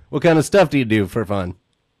cool. What kind of stuff do you do for fun?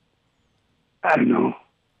 I don't know.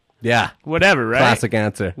 Yeah. whatever, right? Classic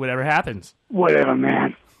answer. Whatever happens. Whatever,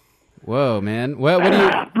 man. Whoa, man. What do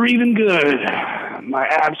you? Breathing good. My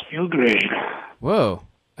abs feel great. Whoa.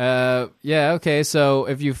 Yeah. Okay. So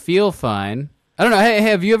if you feel fine, I don't know. Hey,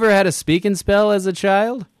 have you ever had a speaking spell as a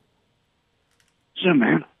child? Sure,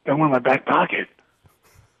 man. Got one in my back pocket.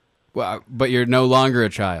 Well, but you're no longer a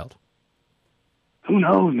child. Who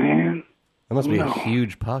knows, man? That must be a No.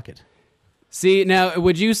 huge pocket. See, now,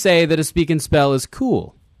 would you say that a speaking spell is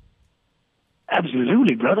cool?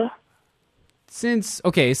 Absolutely, brother. Since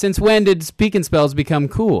when did speaking spells become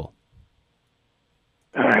cool?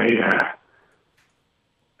 I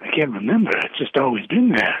can't remember. It's just always been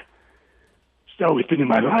there. It's always been in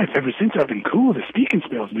my life. Ever since I've been cool, the speaking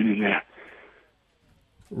spell's been in there.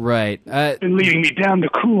 Right. Been leading me down the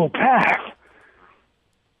cool path.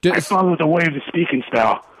 I follow the way of the speaking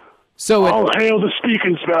spell. So All hail the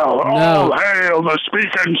speaking spell. All hail the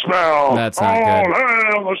speaking spell. That's not All good.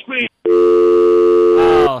 hail the speaking.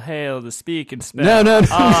 All hail the speaking spell. No.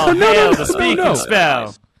 All No, hail no, the speaking no.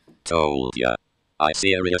 spell. Told ya. I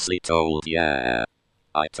seriously told ya.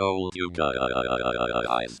 I told you guys.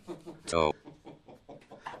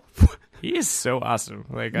 He is so awesome.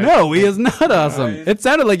 Like No, he is not awesome. It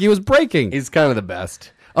sounded like he was breaking. He's kind of the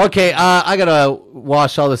best. Okay, I gotta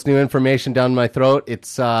wash all this new information down my throat.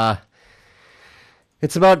 It's about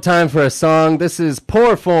time for a song. This is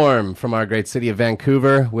Poor Form from our great city of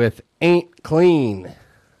Vancouver with Ain't Clean.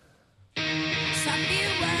 Some few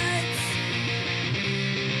words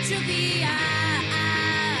to the eyes,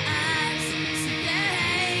 see the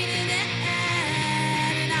hate in the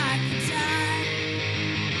head, and I can tell.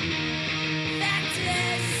 Fact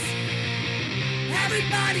is,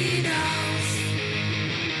 everybody knows.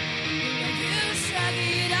 When you shrug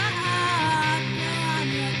it off, now I'm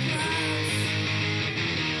your clothes.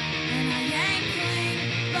 And I ain't clean,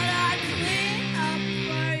 but I clean up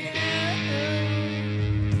for you.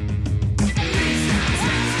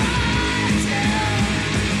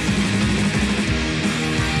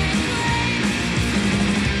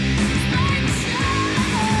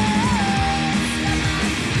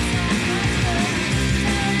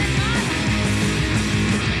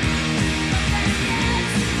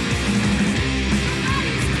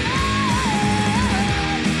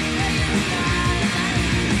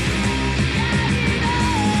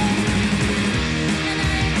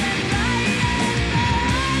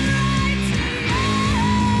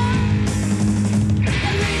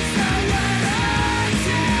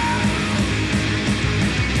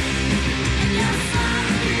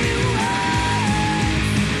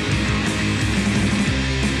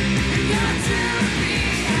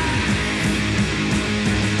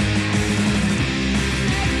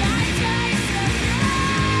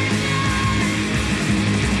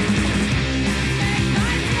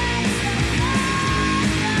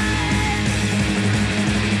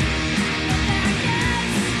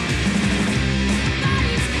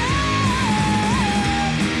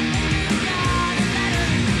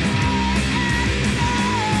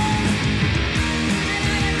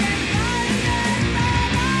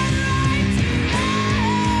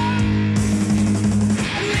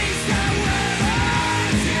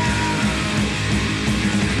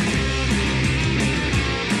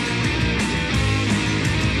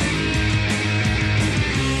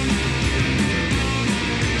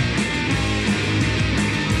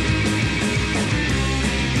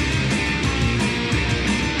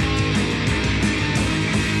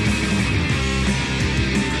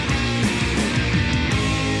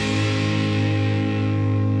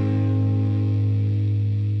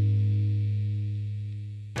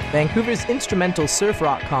 Vancouver's instrumental surf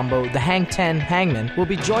rock combo, the Hang 10 Hangmen, will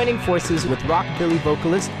be joining forces with rockabilly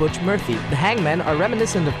vocalist Butch Murphy. The Hangmen are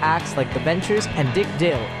reminiscent of acts like The Ventures and Dick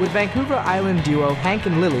Dale, with Vancouver Island duo Hank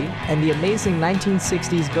and Lily and the amazing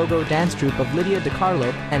 1960s go-go dance troupe of Lydia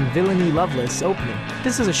DiCarlo and Villainy Loveless opening.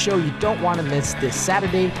 This is a show you don't want to miss this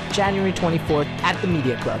Saturday, January 24th at the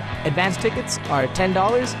Media Club. Advance tickets are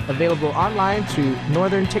 $10, available online through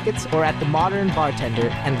Northern Tickets or at the Modern Bartender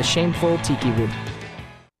and the Shameful Tiki Room.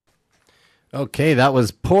 Okay, that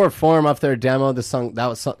was Poor Form off their demo. The song that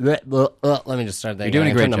was. Let me just start that. You're doing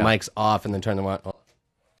a great turn job. the mics off and then turn them on.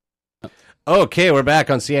 Okay, we're back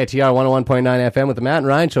on CITR 101.9 FM with the Matt and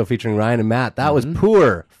Ryan Show featuring Ryan and Matt. That was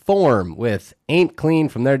Poor Form with Ain't Clean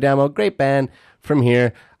from their demo. Great band from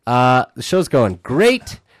here. The show's going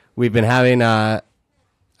great. We've been having I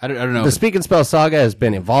don't know. the Speak and Spell saga has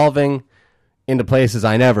been evolving into places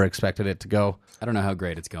I never expected it to go. I don't know how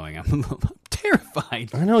great it's going. I'm terrified.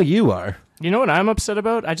 I know you are. You know what I'm upset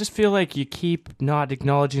about? I just feel like you keep not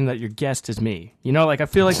acknowledging that your guest is me. You know, like I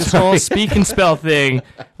feel like this whole speak and spell thing,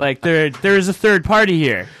 like there is a third party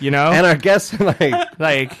here, you know? And our guests are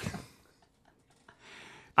like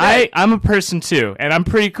I'm a person too, and I'm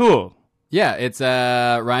pretty cool. Yeah, it's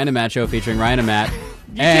Ryan and Matt Show featuring Ryan and Matt.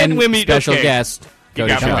 can't and win me- special okay. guest, You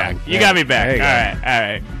Cody got me Shaw. back. You got me back. There you All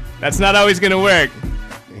right. That's not always going to work.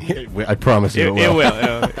 I promise you It will.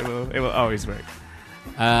 It will always work.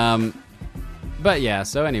 But yeah,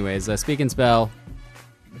 so anyways, Speak and Spell,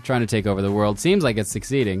 trying to take over the world. Seems like it's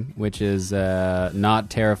succeeding, which is not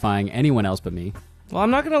terrifying anyone else but me. Well, I'm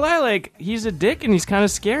not going to lie. Like, he's a dick and he's kind of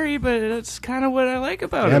scary, but that's kind of what I like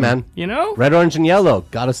about him. Yeah, man. You know? Red, orange, and yellow.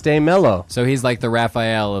 Gotta stay mellow. So he's like the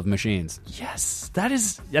Raphael of machines. Yes. That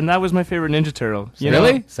was my favorite Ninja Turtle. You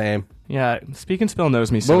Really? know? Same. Yeah. Speak and Spell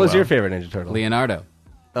knows me so What was well. your favorite Ninja Turtle? Leonardo.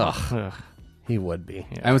 Ugh. He would be.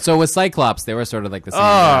 Yeah. And so with Cyclops, they were sort of like the same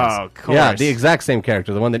guys. Oh, of course. the exact same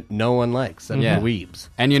character, the one that no one likes, and Yeah. the weebs.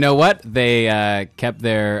 And you know what? They kept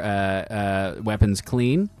their weapons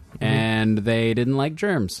clean, and they didn't like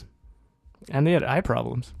germs. And they had eye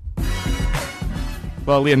problems.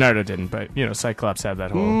 Well, Leonardo didn't, but, you know, Cyclops had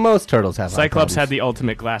that whole... Most turtles have eye Cyclops had problems. the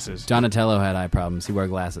ultimate glasses. Donatello had eye problems. He wore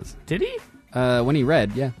glasses. Did he? When he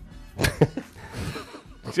read, yeah.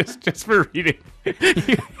 Just for reading.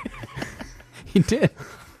 He did.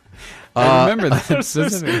 I remember that.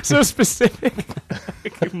 so specific.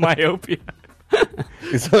 Like, myopia.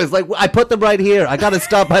 So it's like, I put them right here. I gotta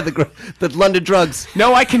stop by the London drugs.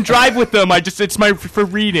 No, I can drive with them. It's my for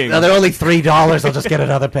reading. Now they're only $3. I'll just get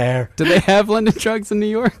another pair. Do they have London drugs in New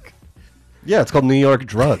York? Yeah, it's called New York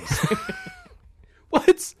Drugs.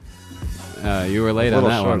 What? You were late A on little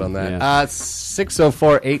that short one. on that. Yeah.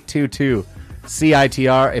 604-822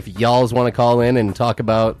 CITR. If y'alls want to call in and talk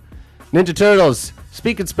about Ninja Turtles,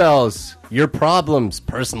 Speak and Spells, your problems,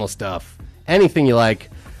 personal stuff, anything you like.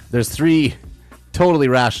 There's 3 totally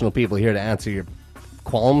rational people here to answer your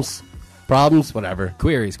qualms, problems, whatever.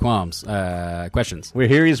 Queries, qualms, questions. We're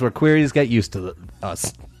here where queries get used to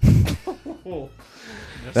us.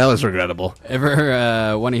 That was regrettable.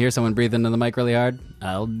 Ever want to hear someone breathe into the mic really hard?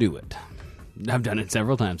 I'll do it. I've done it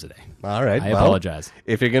several times today. All right. I well, apologize.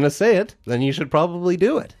 If you're going to say it, then you should probably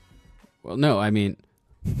do it. Well, no, I mean,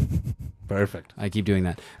 Perfect. I keep doing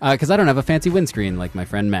that. Because I don't have a fancy windscreen like my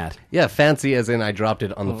friend Matt. Yeah, fancy as in I dropped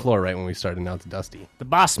it on the floor right when we started. Now it's dusty. The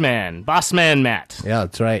boss man Matt. Yeah,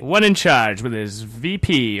 that's right. One in charge with his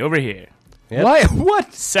VP over here. Yep. Why?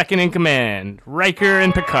 What? Second in command, Riker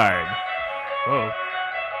and Picard. Whoa.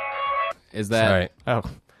 Is that... All right. Oh.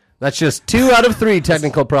 That's just 2 out of 3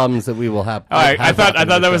 technical problems that we will have. All right, I thought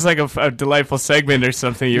that was like a delightful segment or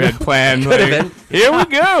something you had planned. Could have like, here we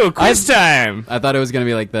go, quiz time. I thought it was going to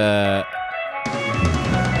be like the...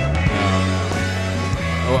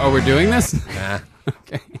 Oh, we're doing this? Nah.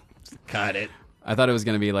 Okay. Got it. I thought it was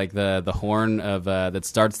going to be like the horn of that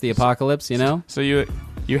starts the apocalypse, you know? So you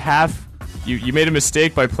made a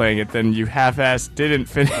mistake by playing it, then you half-assed didn't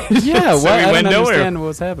finish. Yeah, so well, we I went don't nowhere. understand what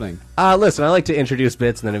was happening. Listen, I like to introduce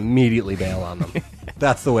bits and then immediately bail on them.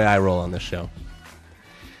 That's the way I roll on this show.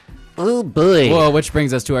 Oh, boy. Well, which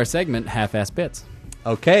brings us to our segment, Half-Ass Bits.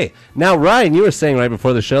 Okay. Now, Ryan, you were saying right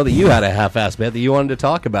before the show that you had a half-ass bit that you wanted to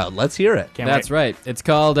talk about. Let's hear it. That's right. It's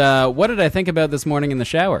called What Did I Think About This Morning in the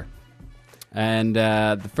Shower? And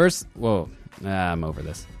the first... Whoa. I'm over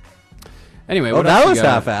this. Anyway, what that else was you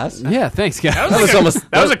got? half-assed. Yeah, thanks, guys. That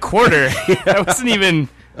was a quarter. That wasn't even...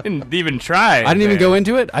 Didn't even try. I didn't even go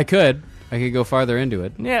into it. I could go farther into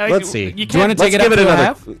it. Yeah, Let's see. You Do you want can't to take it Let's up give to it a another.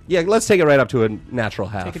 half? Yeah, let's take it right up to a natural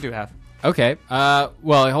half. take it to half. Okay.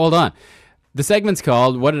 Well, hold on. The segment's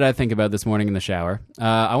called What Did I Think About This Morning in the Shower?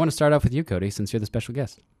 I want to start off with you, Cody, since you're the special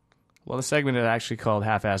guest. Well, the segment is actually called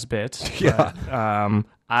Half-Ass Bits. Yeah. But,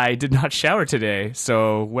 I did not shower today,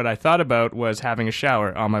 so what I thought about was having a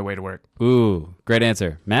shower on my way to work. Ooh, great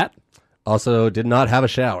answer. Matt? Also, did not have a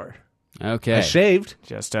shower. Okay. I shaved.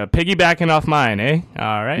 Just piggybacking off mine, eh?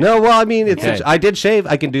 All right. No, well, I mean, it's Okay. I did shave.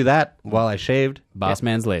 I can do that while I shaved. Boss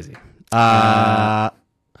man's lazy.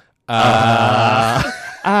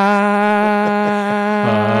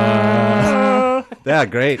 Yeah,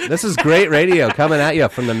 great. This is great radio coming at you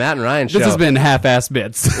from the Matt and Ryan show. This has been half-ass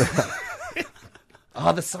bits.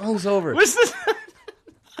 Oh, the song's over. What's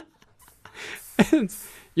this?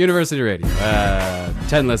 University radio.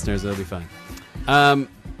 10 listeners, it'll be fine.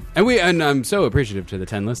 And I'm so appreciative to the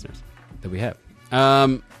 10 listeners that we have.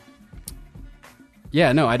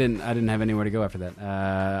 Yeah, no, I didn't have anywhere to go after that.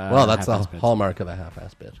 Well, that's the half-ass bits. hallmark of a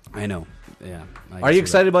half-ass bit. I know. Yeah. Are you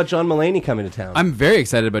excited about John Mulaney coming to town? I'm very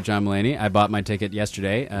excited about John Mulaney. I bought my ticket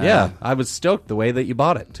yesterday. Yeah, I was stoked the way that you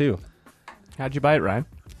bought it, too. How'd you buy it, Ryan?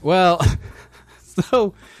 Well,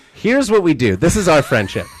 so here's what we do. This is our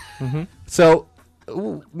friendship. So,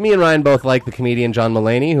 me and Ryan both like the comedian John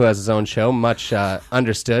Mulaney, who has his own show, much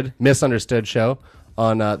misunderstood show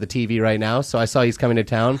on the TV right now. So I saw he's coming to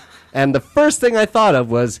town, and the first thing I thought of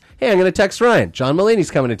was, hey, I'm going to text Ryan. John Mulaney's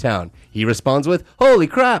coming to town. He responds with, holy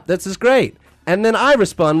crap, this is great. And then I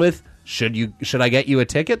respond with, should I get you a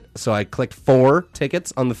ticket? So I clicked 4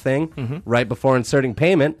 tickets on the thing right before inserting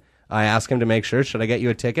payment. I asked him to make sure, should I get you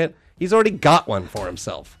a ticket? He's already got one for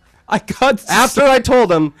himself. After I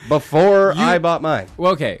told him before I bought mine.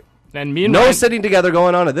 well, okay. And me and No Ryan, sitting together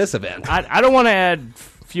going on at this event. I don't want to add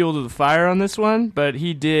fuel to the fire on this one, but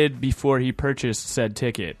he did, before he purchased said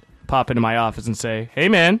ticket, pop into my office and say, hey,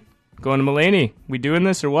 man, going to Mulaney. We doing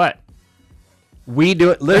this or what? We do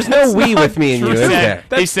it. There's no we with me and you, is there?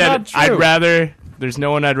 He said, not true. there's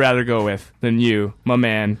no one I'd rather go with than you, my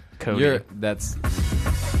man, Cody. That's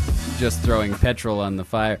just throwing petrol on the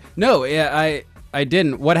fire. No, yeah, I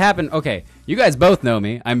didn't. What happened? Okay, you guys both know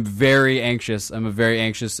me. I'm very anxious. I'm a very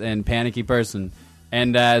anxious and panicky person.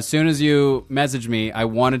 And as soon as you messaged me, I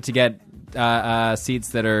wanted to get seats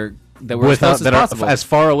that were as close as possible. As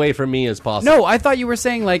far away from me as possible. No, I thought you were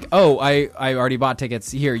saying like, oh, I already bought tickets.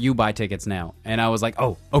 Here, you buy tickets now. And I was like,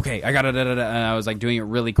 oh, okay, I got it. And I was like doing it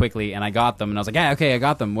really quickly, and I got them. And I was like, yeah, okay, I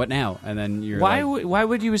got them. What now? And then you're Why like,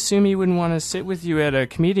 would you assume he wouldn't want to sit with you at a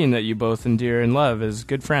comedian that you both endear and love as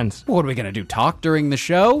good friends? what are we gonna do? Talk during the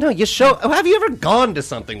show? No, you show. Have you ever gone to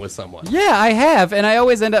something with someone? Yeah, I have, and I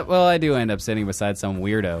always end up. Well, I do end up sitting beside some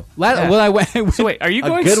weirdo. Yeah. Well, I went. So wait, are you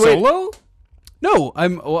going good way- solo? No,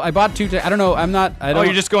 I bought 2. I don't know. I'm not. I don't. Oh,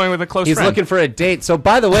 you're just going with a close He's friend. looking for a date. So,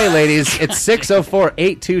 by the way, ladies, it's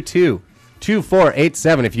 604-822-2487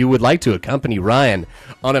 if you would like to accompany Ryan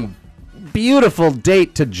on a beautiful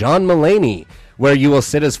date to John Mulaney, where you will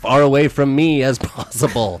sit as far away from me as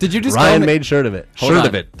possible. Did you just Ryan call me- made sure of it. Hold Sure on.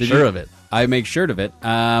 of it. Did Sure you- of it. I make sure of it.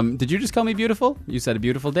 Did you just call me beautiful? You said a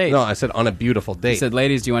beautiful date. No, I said on a beautiful date. You said,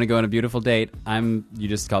 ladies, do you want to go on a beautiful date? You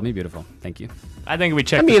just called me beautiful. Thank you. I think we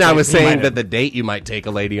checked. I mean, this I date. was He might saying have- that the date you might take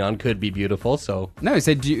a lady on could be beautiful, so... No, he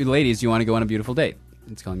said, ladies, do you want to go on a beautiful date?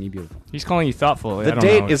 It's calling me beautiful. he's calling you thoughtful. The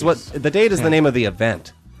date is the date is the name of the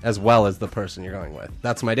event, as well as the person you're going with.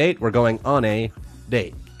 That's my date. We're going on a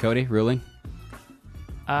date. Cody, ruling?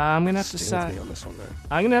 I'm gonna have to Stay with side. me on this one, there.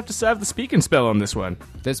 I'm gonna have to side the speak and spell on this one.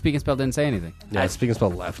 The speak and spell didn't say anything. Yeah, speaking spell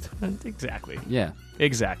left. Exactly. Yeah.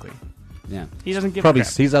 Exactly. Yeah. He doesn't give Probably a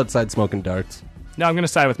crap. he's outside smoking darts. No, I'm gonna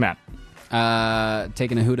side with Matt.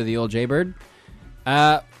 Taking a hoot of the old Jaybird.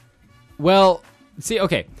 Well, see,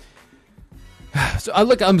 okay. So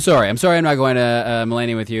look, I'm sorry. I'm not going to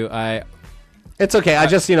Mulaney with you. It's okay. I'll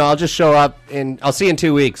just show up and I'll see you in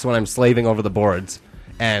 2 weeks when I'm slaving over the boards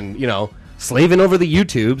and, slaving over the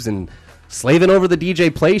YouTubes and slaving over the DJ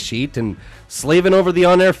play sheet and slaving over the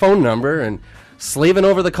on-air phone number and slaving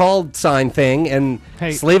over the call sign thing and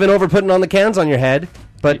slaving over putting on the cans on your head.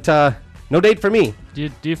 But no date for me. Do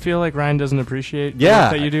you feel like Ryan doesn't appreciate the Yeah.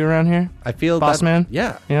 work that you do around here? I feel Boss man?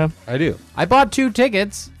 Yeah, Yeah. I do. I bought 2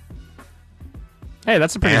 tickets. Hey,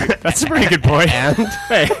 that's a pretty good point. And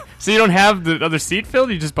Hey, so you don't have the other seat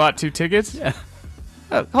filled? You just bought 2 tickets? Yeah.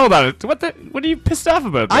 Hold on. What are you pissed off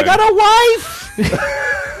about? I then? got a wife.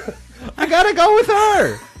 I gotta go with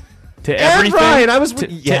her. to And everything. Ryan, I was to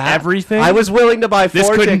everything. I was willing to buy This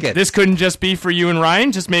 4 couldn't. tickets. This couldn't just be for you and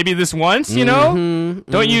Ryan. Just maybe this once. You know.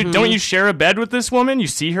 Don't you share a bed with this woman? You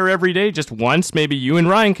see her every day. Just once. Maybe you and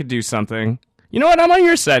Ryan could do something. You know what? I'm on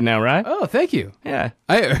your side now, right? Oh, thank you. Yeah.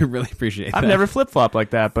 I really appreciate that. I've never flip-flopped like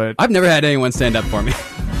that, but I've never had anyone stand up for me.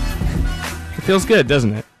 it feels good,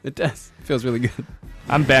 doesn't it? It does. It feels really good.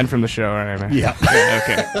 I'm banned from the show, aren't I? Yeah.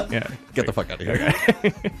 Okay. Yeah. Get the fuck out of here.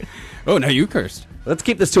 Oh, now you cursed. Let's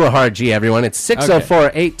keep this to a hard G, everyone. It's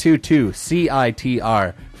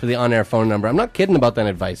 604-822-CITR for the on-air phone number. I'm not kidding about that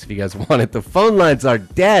advice if you guys want it. The phone lines are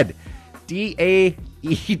dead.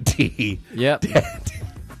 D-A-E-D. Yep. Dead.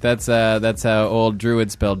 That's how old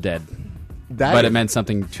Druid spelled dead. But it meant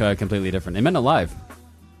something completely different. It meant alive,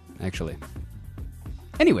 actually.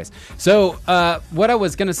 Anyways, so what I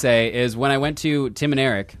was going to say is when I went to Tim and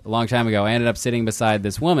Eric a long time ago, I ended up sitting beside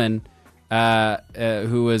this woman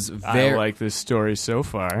who was very... I like this story so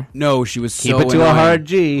far. No, she was Keep so it to annoying. a hard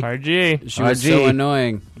G. Hard G. She was so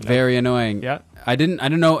annoying. Very annoying. Yeah. I don't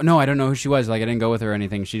know who she was. Like, I didn't go with her or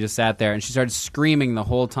anything. She just sat there and she started screaming the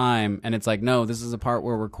whole time. And it's like, no, this is a part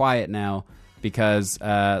where we're quiet now because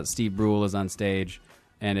Steve Brule is on stage.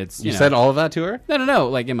 And it's You said all of that to her? No.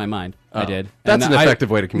 Like in my mind, I did. That's And an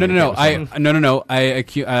effective way to communicate. No. with someone. I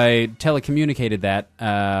telecommunicated that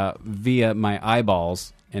via my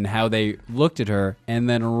eyeballs and how they looked at her and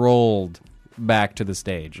then rolled back to the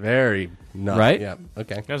stage. Very not, right. Yeah.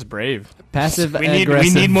 Okay. That's brave. Passive We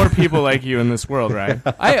aggressive. need more people like you in this world, right?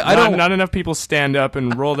 I don't. Not enough people stand up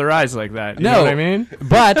and roll their eyes like that. You No. know what I mean?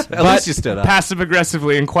 But At least you stood up. Passive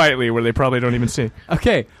aggressively and quietly, where they probably don't even see.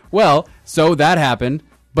 Okay, well, so that happened,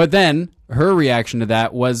 but then her reaction to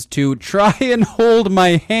that was to try and hold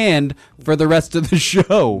my hand for the rest of the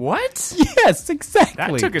show. What? Yes, exactly.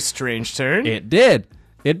 That took a strange turn. It did.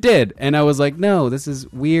 And I was like, no, this is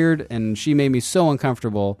weird, and she made me so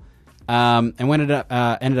uncomfortable. And what ended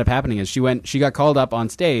up happening is she got called up on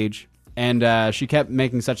stage, and she kept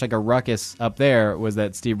making such like a ruckus up there. Was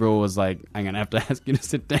that Steve Brule was like, I'm gonna have to ask you to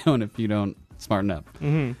sit down if you don't smarten up.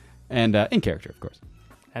 Mm-hmm. And in character, of course.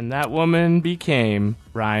 And that woman became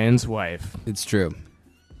Ryan's wife. It's true.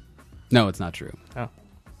 No, it's not true. Oh.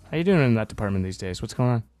 How you doing in that department these days? What's going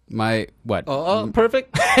on? My what? Oh,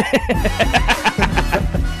 perfect.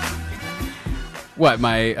 What?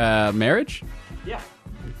 My marriage? Yeah.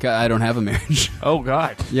 I don't have a marriage. Oh,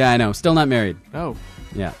 God. Yeah, I know. Still not married. Oh,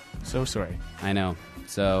 Yeah, so sorry. I know.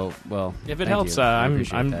 So, well, If it thank helps, you. I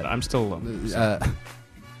appreciate that. I'm still alone.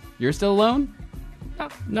 You're still alone?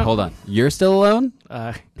 No. Hold on. You're still alone?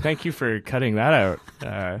 Thank you for cutting that out.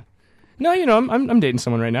 No, I'm dating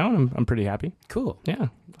someone right now, and I'm pretty happy. Cool. Yeah,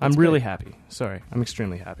 I'm really happy. Sorry, I'm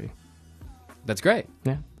extremely happy. That's great.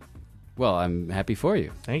 Yeah. Well, I'm happy for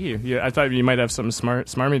you. Thank you. Yeah, I thought you might have something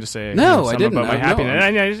smarmy to say. No, I something didn't. About my No. happiness.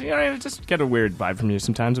 I just get a weird vibe from you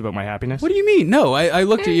sometimes about my happiness. What do you mean? No, I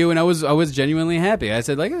looked at you and I was genuinely happy. I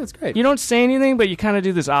said, like, oh, that's great. You don't say anything, but you kind of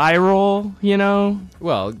do this eye roll, you know?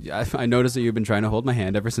 Well, I noticed that you've been trying to hold my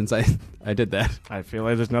hand ever since I did that. I feel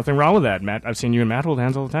like there's nothing wrong with that, Matt. I've seen you and Matt hold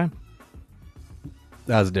hands all the time.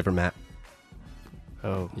 That was a different Matt.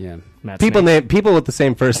 Oh. Yeah. Matt People Snake. people with the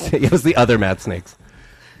same first name. It was the other Matt Snakes.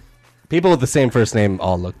 People with the same first name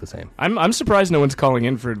all look the same. I'm surprised no one's calling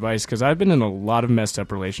in for advice, because I've been in a lot of messed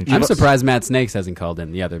up relationships. I'm surprised Matt Snakes hasn't called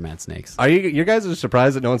in, the other Matt Snakes. Are you guys are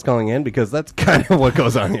surprised that no one's calling in? Because that's kind of what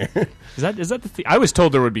goes on here. Is that the thing? I was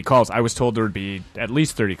told there would be calls. I was told there would be at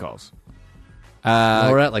least 30 calls.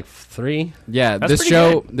 We're at like 3. Yeah, That's this pretty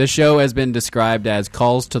show good. this show has been described as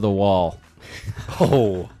calls to the wall.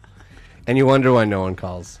 Oh. And you wonder why no one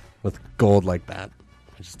calls with gold like that.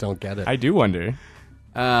 I just don't get it. I do wonder.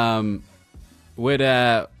 Would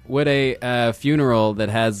a funeral that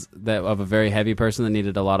of a very heavy person that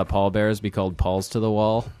needed a lot of pallbearers be called Pauls to the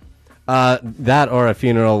Wall? That or a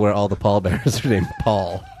funeral where all the pallbearers are named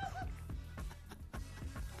Paul.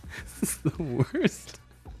 It's the worst.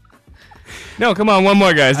 No, come on, one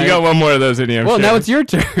more, guys. You got one more of those in you. I'm Well, sure. now it's your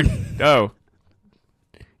turn. Oh.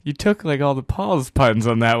 You took like all the Paul's puns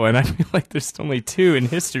on that one. I feel like there's only 2 in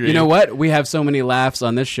history. You know what? We have so many laughs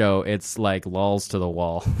on this show. It's like lols to the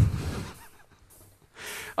wall.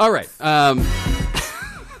 All right.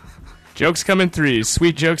 Jokes come in 3s.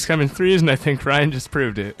 Sweet jokes come in 3s, and I think Ryan just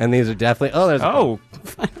proved it. And these are definitely... Oh, there's... Oh,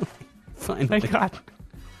 Fine. thank God.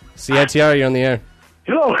 CITR, you're on the air.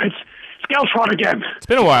 Hello, it's Scoutron again. It's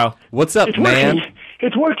been a while. What's up, It's man? working.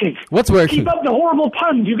 It's working. What's working? Keep up the horrible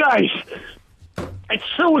puns, you guys. It's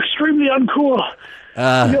so extremely uncool.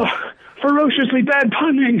 Ferociously bad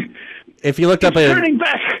punning. If you looked It's up a... turning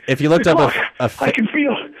back. If you looked the up clock. a I can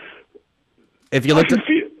feel. If you I looked can up...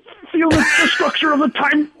 feel the structure of the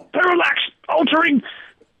time parallax altering.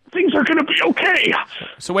 Things are going to be okay.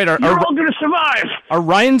 So wait, You're all going to survive. are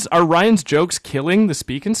Ryan's jokes killing the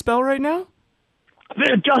speak and spell right now?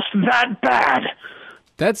 They're just that bad.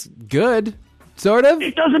 That's good. Sort of.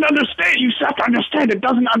 It doesn't understand. You have to understand. It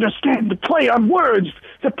doesn't understand the play on words,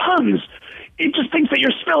 the puns. It just thinks that you're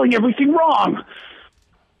spelling everything wrong.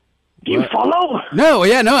 Do you follow? No,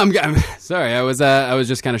 yeah, no, I'm sorry. I was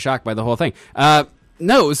just kind of shocked by the whole thing.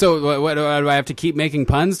 No, so what, do I have to keep making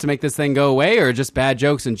puns to make this thing go away, or just bad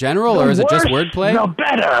jokes in general, or is it just wordplay? The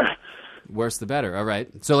better. Worse the better. All right.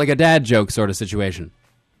 So like a dad joke sort of situation.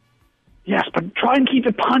 Yes, but try and keep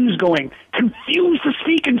the puns going. Confuse the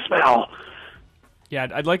speak and spell. Yeah,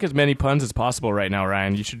 I'd like as many puns as possible right now,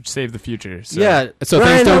 Ryan. You should save the future. So. Yeah, So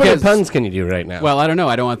Ryan, things don't how many get- puns can you do right now? Well, I don't know.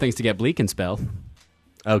 I don't want things to get bleak and spell.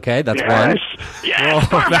 Okay, that's Yes. one. Yes,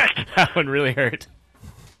 perfect. That one really hurt.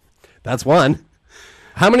 That's one.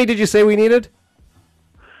 How many did you say we needed?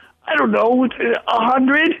 I don't know,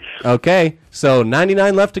 100? Okay, so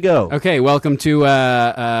 99 left to go. Okay, welcome to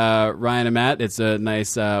Ryan and Matt. It's a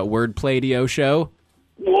nice wordplay-dio show.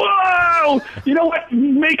 Whoa! You know what?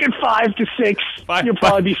 Make it 5 to 6. You'll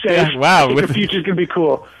probably be safe. Yeah, wow. I think the future's going to be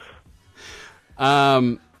cool.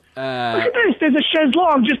 Look at this. There's a chaise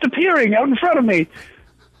longue just appearing out in front of me.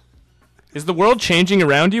 Is the world changing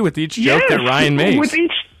around you with each joke that Ryan makes? With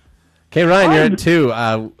each... Okay, Ryan, you're Fun. at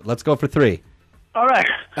 2. Let's go for 3. All right.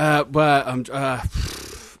 But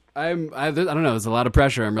I don't know. There's a lot of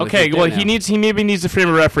pressure. I'm really Okay, freaked well, out now. he maybe needs a frame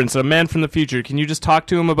of reference. A man from the future. Can you just talk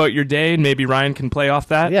to him about your day, and maybe Ryan can play off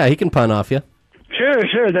that? Yeah, he can pun off you.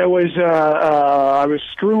 Sure. There was, I was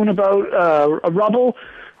strewn about a rubble.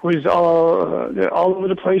 Was all over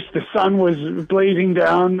the place. The sun was blazing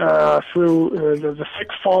down through the thick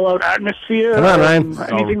fallout atmosphere. Come on, Ryan.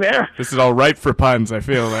 Anything there? This is all ripe for puns, I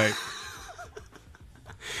feel like.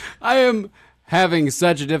 I am having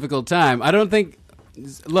such a difficult time. I don't think.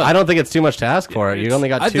 Look, I don't think it's too much to ask for. You only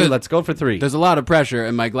got 2. Let's go for 3. There's a lot of pressure,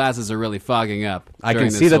 and my glasses are really fogging up. I during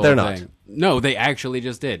can see this that they're whole not. thing. No, they actually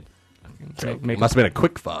just did. Make Must have been a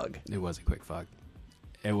quick fog. It was a quick fog.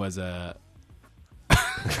 It was a.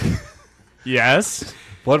 Yes?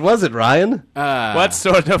 What was it, Ryan? What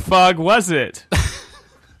sort of fog was it?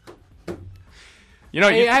 You know,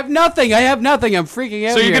 I have nothing. I'm freaking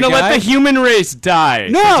out. so you're here, going to let the guys. human race die?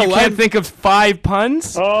 No, 'Cause you can't I'm- think of 5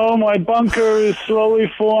 puns? Oh, my bunker is slowly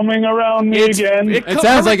forming around me again. It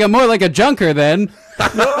sounds like more like a junker then.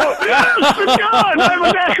 Oh, yes, for God, I have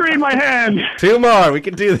a battery in my hand. 2 more. We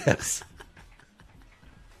can do this.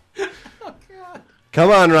 Come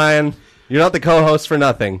on, Ryan. You're not the co-host for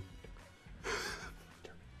nothing.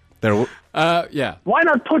 There. Yeah. Why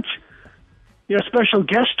not put your special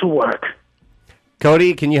guest to work?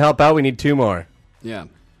 Cody, can you help out? We need 2 more. Yeah.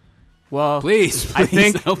 Well, Please I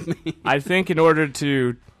think help me. I think in order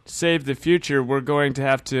to save the future, we're going to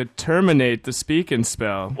have to terminate the speak and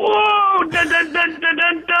spell. Whoa! Dun, dun, dun, dun,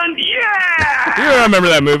 dun, dun. Yeah! You remember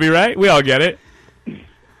that movie, right? We all get it.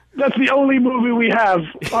 That's the only movie we have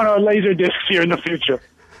on our laser discs here in the future.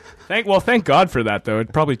 Thank God for that, though.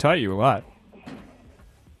 It probably taught you a lot.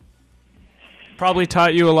 Probably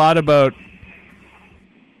taught you a lot about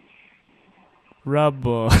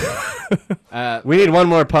rubble. We need 1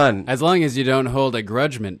 more pun. As long as you don't hold a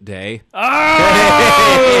grudgement day.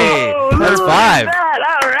 Hey, that's 5.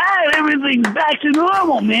 That, all right, everything's back to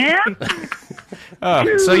normal, man.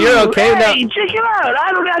 So you're okay now? Hey, check it out.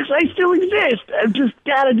 I still exist. I've just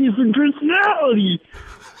got a different personality.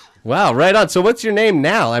 Wow, right on. So what's your name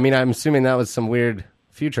now? I mean, I'm assuming that was some weird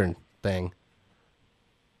future thing.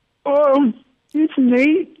 It's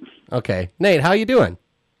Nate. Okay. Nate, how you doing?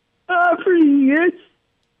 Pretty good.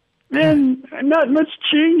 And not much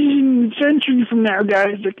change in the century from now,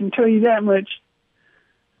 guys. I can tell you that much.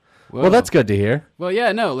 Whoa. Well, that's good to hear. Well,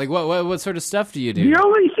 yeah, no. Like, what sort of stuff do you do? The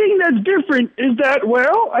only thing that's different is that,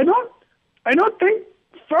 well, I don't think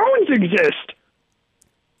phones exist.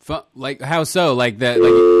 Like, how so? Like that?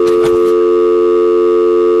 Like,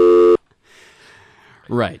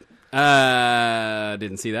 right.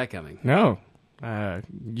 Didn't see that coming. No. I'm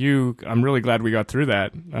really glad we got through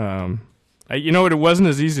that. You know what? It wasn't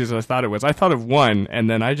as easy as I thought it was. I thought of one, and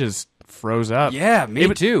then I just froze up. Yeah,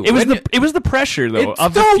 me too. It was the pressure, though, It's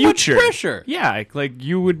of so the much future. pressure. Yeah, like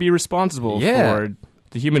you would be responsible Yeah. for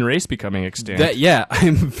the human race becoming extinct.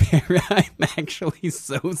 I'm actually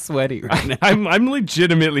so sweaty right now. I'm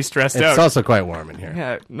legitimately stressed It's out. also quite warm in here.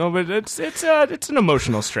 Yeah, no, but it's an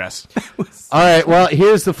emotional stress. All right, well,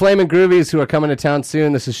 here's the Flamin Groovies who are coming to town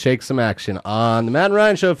soon. This is Shake Some Action on the Matt and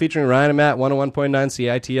Ryan Show featuring Ryan and Matt, 101.9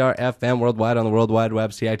 CITR FM worldwide on the World Wide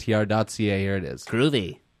Web, CITR.ca. Here it is.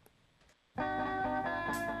 Groovy.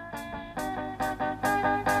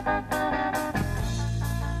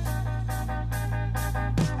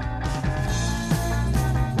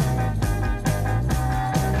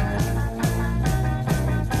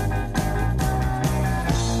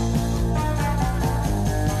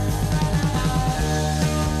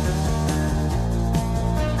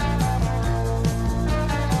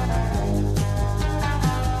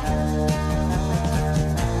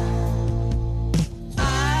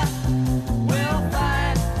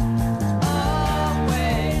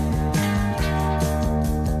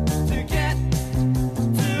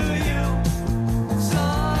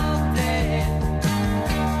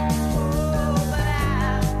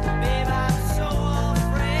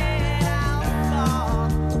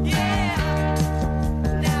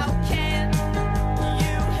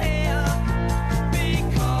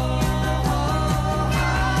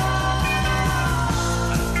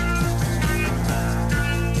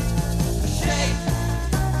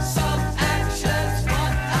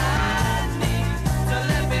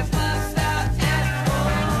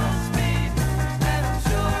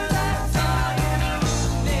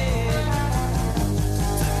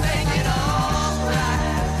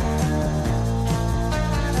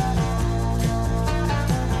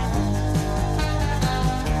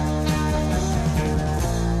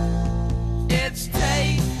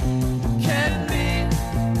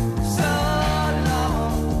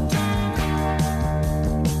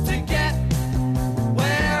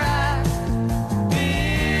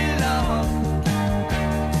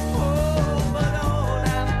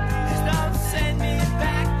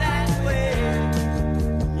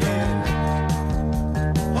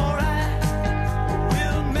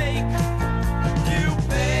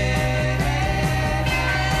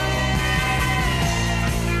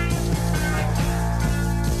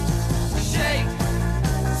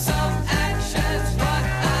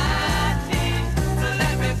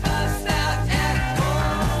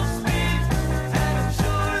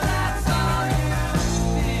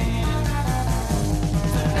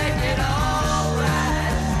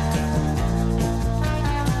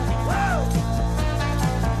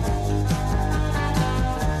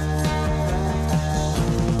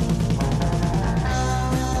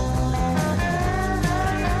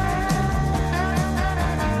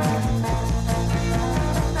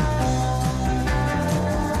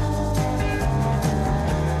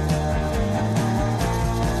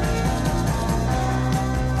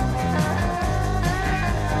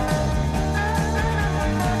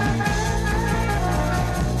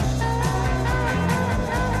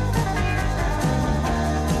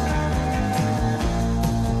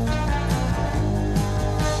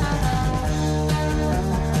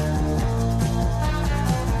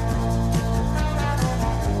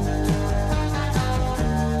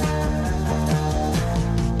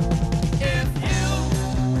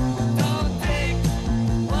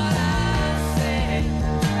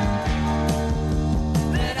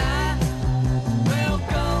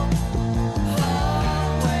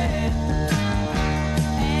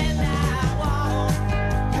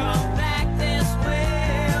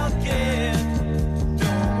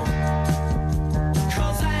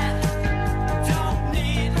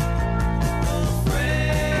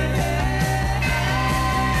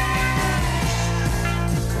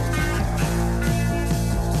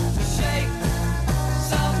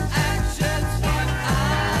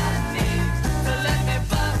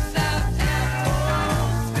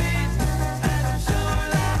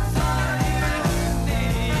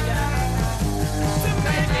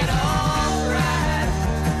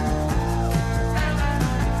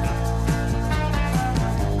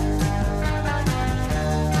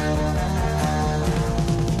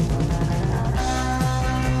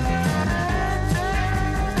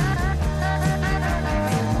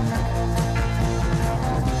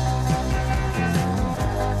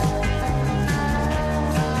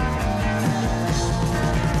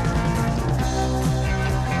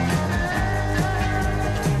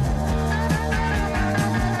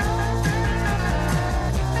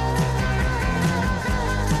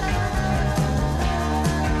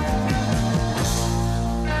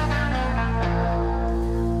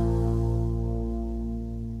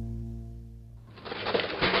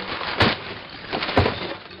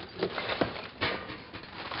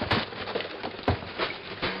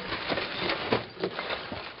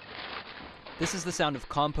 This is the sound of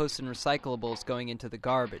compost and recyclables going into the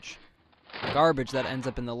garbage. Garbage that ends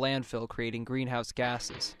up in the landfill creating greenhouse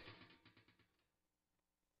gases.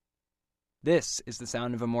 This is the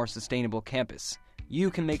sound of a more sustainable campus.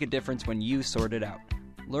 You can make a difference when you sort it out.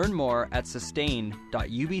 Learn more at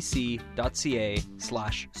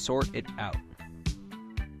sustain.ubc.ca/sortitout.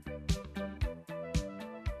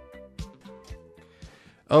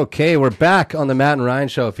 Okay, we're back on the Matt and Ryan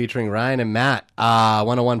Show featuring Ryan and Matt.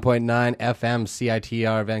 101.9 FM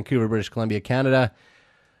CITR, Vancouver, British Columbia, Canada.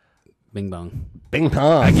 Bing bong. Bing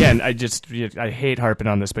bong. Again, I hate harping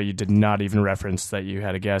on this, but you did not even reference that you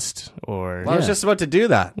had a guest or... Well, I was just about to do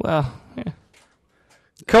that. Well, yeah.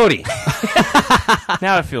 Cody.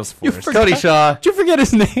 Now it feels forced. Cody Shaw. Did you forget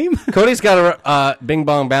his name? Cody's got a bing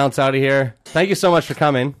bong bounce out of here. Thank you so much for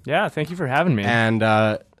coming. Yeah, thank you for having me. And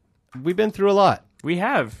we've been through a lot. We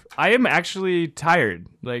have. I am actually tired.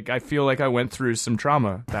 Like, I feel like I went through some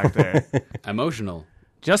trauma back there. Emotional.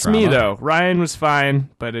 Just trauma. me, though. Ryan was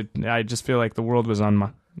fine, but I just feel like the world was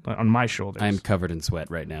on my shoulders. I am covered in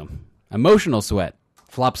sweat right now. Emotional sweat.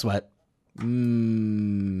 Flop sweat.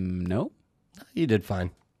 No. You did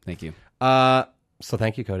fine. Thank you. So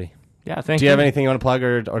thank you, Cody. Yeah, thank you. Do you have anything you want to plug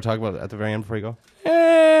or talk about at the very end before you go?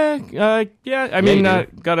 Yeah. I mean,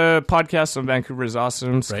 got a podcast on Vancouver is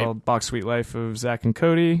Awesome. It's called Box Sweet Life of Zach and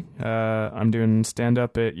Cody. I'm doing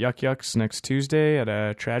stand-up at Yuck Yucks next Tuesday at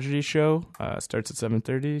a tragedy show. Starts at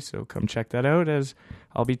 7:30, so come check that out as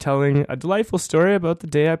I'll be telling a delightful story about the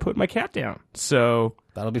day I put my cat down. So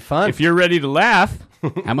that'll be fun. If you're ready to laugh.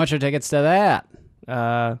 How much are tickets to that?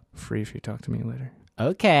 Free if you talk to me later.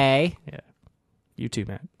 Okay. Yeah. You too,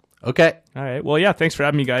 Matt. Okay. All right. Well, yeah, thanks for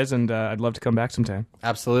having me, guys, and I'd love to come back sometime.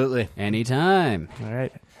 Absolutely. Anytime. All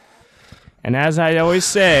right. And as I always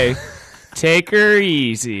say, take her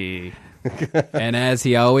easy. And as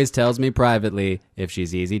he always tells me privately, if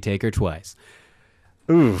she's easy, take her twice.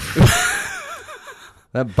 Oof.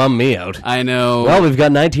 That bummed me out. I know. Well, we've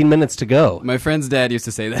got 19 minutes to go. My friend's dad used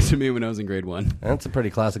to say that to me when I was in grade 1. That's a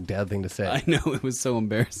pretty classic dad thing to say. I know. It was so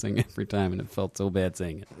embarrassing every time, and it felt so bad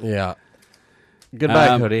saying it. Yeah.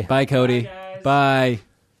 Goodbye, Cody. Bye, Cody. Bye.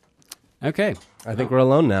 Okay. I think we're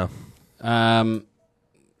alone now.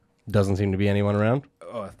 Doesn't seem to be anyone around.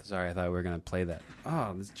 Oh, sorry. I thought we were going to play that.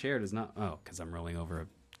 Oh, this chair does not... Oh, because I'm rolling over a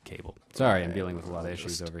cable. Sorry, I'm dealing with a lot of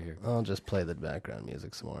issues over here. I'll just play the background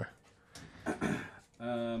music some more.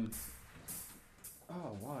 Oh,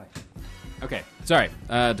 why? Okay, sorry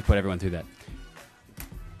to put everyone through that.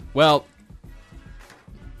 Well,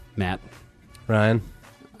 Matt. Ryan.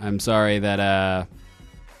 I'm sorry that,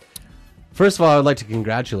 First of all, I would like to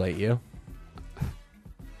congratulate you.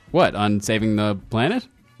 What, on saving the planet?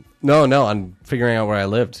 No, on figuring out where I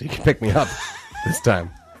lived so you can pick me up this time.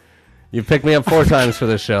 You picked me up 4 times for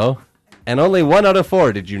this show, and only 1 out of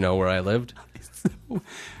 4 did you know where I lived.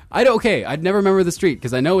 I'd never remember the street,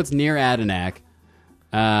 because I know it's near Adenac.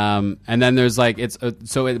 And then there's like,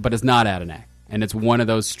 but it's not Adenac, and it's one of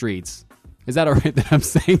those streets. Is that all right that I'm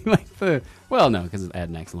saying well, no, because it's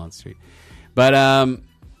Adenac's a long street. But I've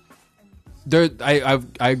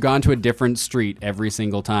gone to a different street every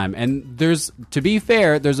single time, and to be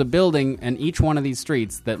fair, there's a building in each one of these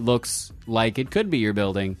streets that looks like it could be your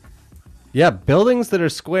building. Yeah, buildings that are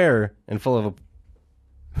square and full of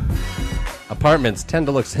apartments tend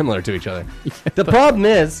to look similar to each other. The problem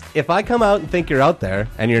is, if I come out and think you're out there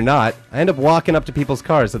and you're not, I end up walking up to people's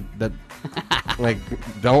cars that like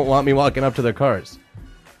don't want me walking up to their cars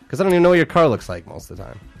because I don't even know what your car looks like most of the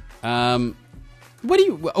time. What do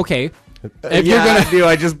you? Okay, if you're gonna do,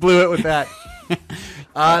 I just blew it with that.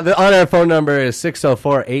 The on-air phone number is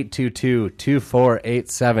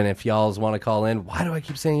 604-822-2487 if y'alls want to call in. Why do I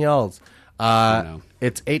keep saying y'alls?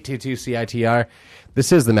 It's 822-CITR.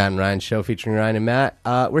 This is the Matt and Ryan Show featuring Ryan and Matt.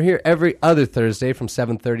 We're here every other Thursday from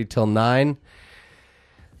 7:30 till 9.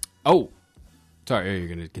 Oh, sorry, you're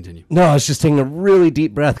going to continue. No, I was just taking a really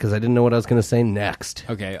deep breath because I didn't know what I was going to say next.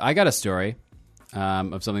 Okay, I got a story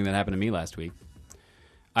of something that happened to me last week.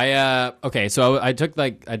 So I took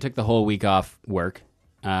the whole week off work,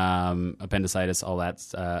 appendicitis, all that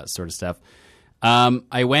sort of stuff.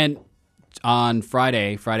 I went on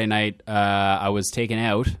Friday night. I was taken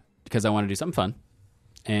out because I wanted to do something fun,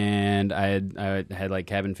 and I had like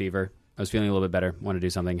cabin fever. I was feeling a little bit better. Wanted to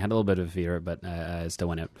do something. Had a little bit of a fever, but I still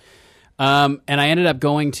went out. And I ended up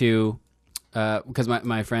going to because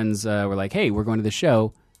my friends were like, "Hey, we're going to the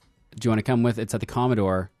show. Do you want to come with? It's at the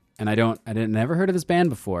Commodore." And I never heard of this band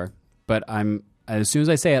before, but as soon as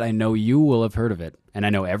I say it, I know you will have heard of it. And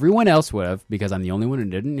I know everyone else would have, because I'm the only one who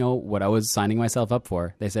didn't know what I was signing myself up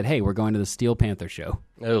for. They said, "Hey, we're going to the Steel Panther show."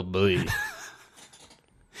 Oh, boy.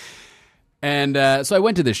 And so I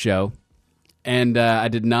went to this show, And I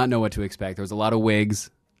did not know what to expect. There was a lot of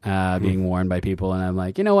wigs being worn by people, and I'm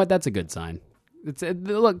like, you know what? That's a good sign.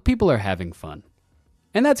 Look, people are having fun.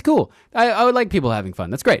 And that's cool. I would like people having fun.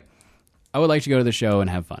 That's great. I would like to go to the show and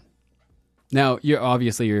have fun. Now,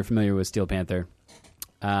 you're familiar with Steel Panther.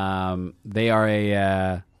 They are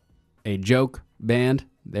a joke band.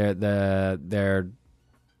 Their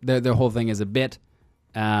whole thing is a bit.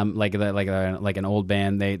 Like an old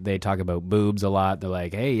band. They talk about boobs a lot. They're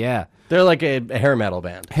like, hey, yeah. They're like a hair metal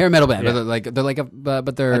band. Hair metal band. Yeah.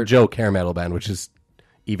 But they're a joke hair metal band, which is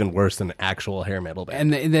even worse than an actual hair metal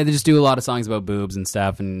band. And they just do a lot of songs about boobs and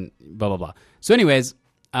stuff and blah blah blah. So, anyways,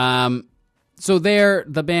 so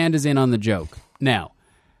the band is in on the joke. Now,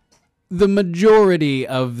 the majority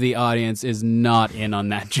of the audience is not in on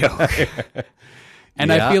that joke. And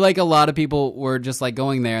yeah. I feel like a lot of people were just like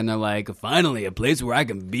going there and they're like, finally, a place where I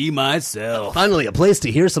can be myself. Finally, a place to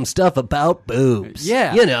hear some stuff about boobs.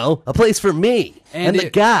 Yeah. You know, a place for me and the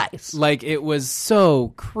guys. Like, it was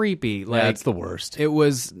so creepy. Like, that's the worst.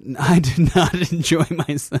 I did not enjoy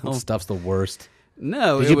myself. That stuff's the worst.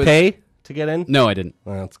 No. Did you pay to get in? No, I didn't.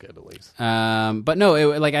 Well, that's good at least. But no,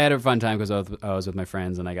 I had a fun time because I was with my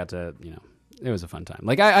friends and I got to, it was a fun time.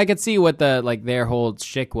 Like, I could see what their whole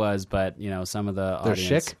shtick was, but, some of the their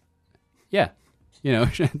audience... shtick? Yeah.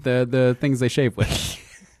 The things they shave with.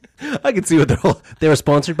 I could see what they were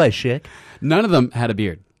sponsored by Schick. None of them had a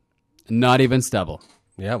beard. Not even stubble.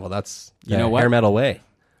 Yeah, well, that's you know what? hair metal way.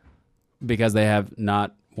 Because they have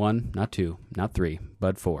not 1, not 2, not 3,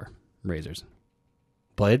 but 4 razors.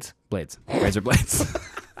 Blades? Blades. Razor blades.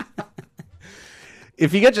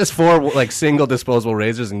 If you get just 4 single disposable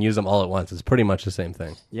razors and use them all at once, it's pretty much the same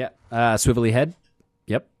thing. Yeah. Swivelly head.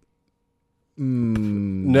 Yep.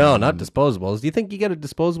 No, not disposables. Do you think you get a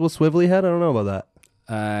disposable swivelly head? I don't know about that.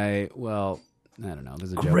 I don't know.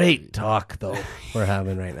 There's a joke. Great talk, though, we're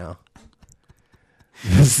having right now.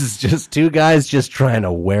 This is just 2 guys just trying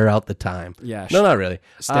to wear out the time. Yeah. No, not really.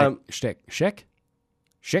 Shtick. Schick?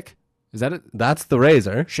 Is that it? That's the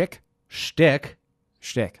razor. Schick? Shtick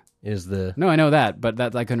is the... No, I know that, but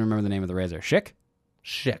I couldn't remember the name of the razor. Schick?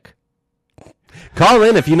 Call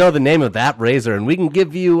in if you know the name of that razor, and we can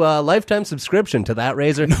give you a lifetime subscription to that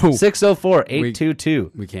razor. No.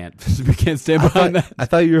 604-822. We can't. We can't stand behind that. I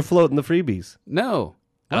thought you were floating the freebies. No.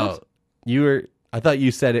 You were... I thought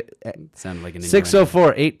you said it. Sounded like an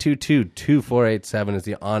 604-822-2487 is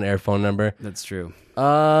the on-air phone number. That's true.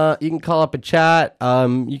 You can call up and chat.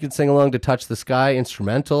 You can sing along to Touch the Sky,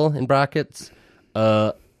 instrumental in brackets.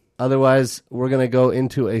 Otherwise, we're going to go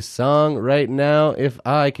into a song right now, if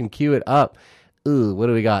I can cue it up. Ooh, what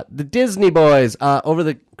do we got? The Dysnea Boys. Over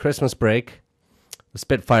the Christmas break, the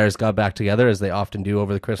Spitfires got back together, as they often do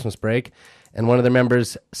over the Christmas break. And one of their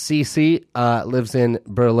members, Cece, lives in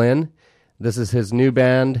Berlin. This is his new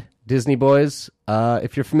band, Dysnea Boys.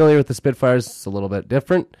 If you're familiar with the Spitfires, it's a little bit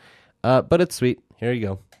different, but it's sweet. Here you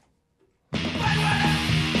go.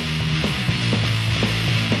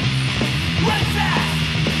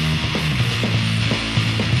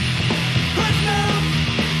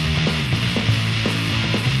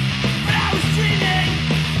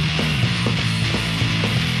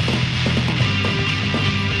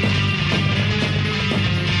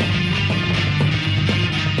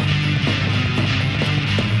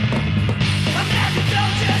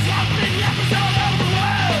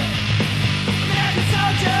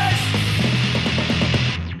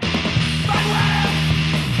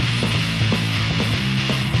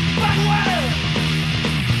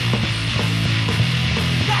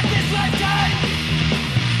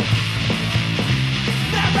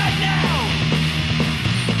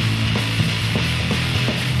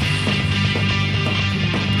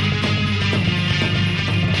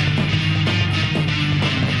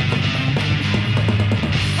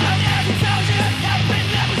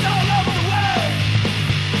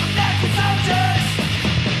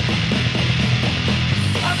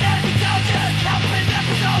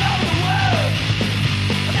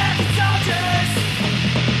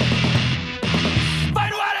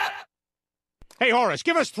 Hey, Horace,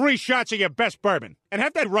 give us 3 shots of your best bourbon. And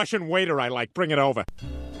have that Russian waiter I like bring it over.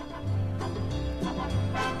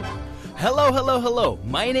 Hello.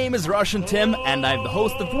 My name is Russian Tim, and I'm the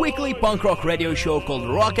host of weekly punk rock radio show called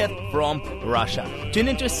Rocket from Russia. Tune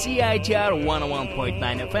into CITR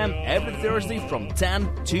 101.9 FM every Thursday from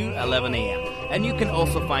 10 to 11 a.m. And you can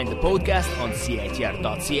also find the podcast on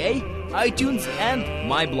CITR.ca, iTunes, and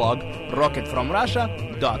my blog,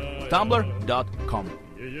 rocketfromrussia.tumblr.com.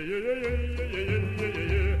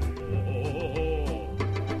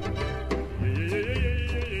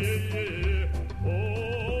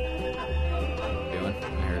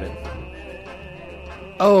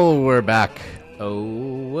 Oh, we're back. Oh,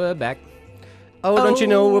 we're back. Oh, don't you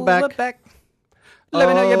know we're back? We're back. Let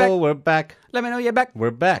me know you're back. Oh, we're back. Let me know you're back.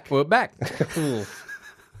 We're back. We're back. We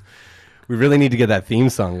really need to get that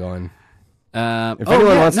theme song going. If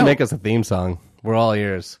anyone wants to make us a theme song, we're all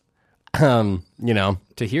ears. You know.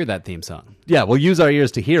 To hear that theme song. Yeah, we'll use our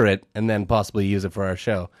ears to hear it and then possibly use it for our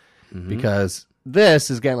show. Mm-hmm. Because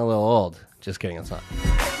this is getting a little old. Just kidding, it's not.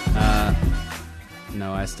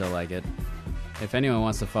 No, I still like it. If anyone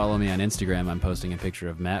wants to follow me on Instagram, I'm posting a picture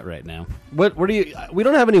of Matt right now. What do you... We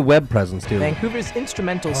don't have any web presence, do we? Vancouver's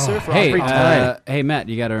instrumental surf rock. Hey, Matt,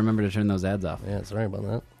 you got to remember to turn those ads off. Yeah, sorry about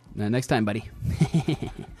that. Next time, buddy.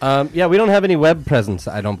 Yeah, we don't have any web presence,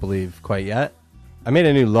 I don't believe, quite yet. I made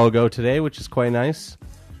a new logo today, which is quite nice.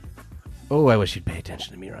 Oh, I wish you'd pay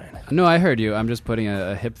attention to me, Ryan. No, I heard you. I'm just putting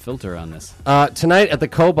a hip filter on this. Tonight at the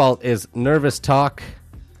Cobalt is Nervous Talk.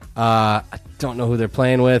 I don't know who they're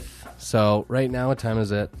playing with. So right now, what time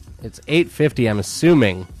is it? It's 8:50. I'm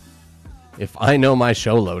assuming, if I know my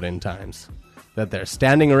show load-in times, that they're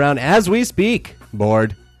standing around as we speak,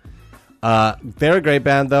 bored. They're a great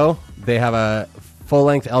band, though. They have a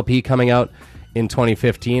full-length LP coming out in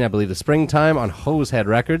 2015, I believe the springtime, on Hosehead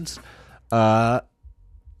Records. Wow.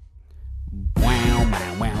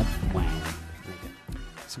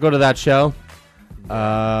 So go to that show.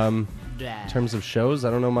 In terms of shows, I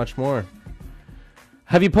don't know much more.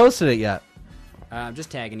 Have you posted it yet?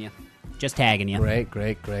 Just tagging you. Just tagging you. Great.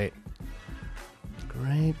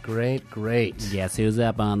 Guess who's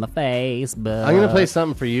up on the Facebook? I'm going to play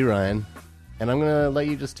something for you, Ryan, and I'm going to let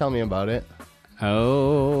you just tell me about it.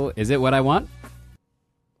 Oh, is it what I want?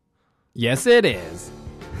 Yes, it is.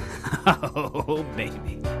 Oh,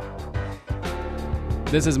 baby.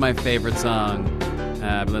 This is my favorite song.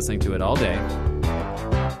 I've been listening to it all day.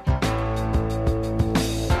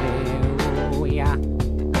 Oh, yeah.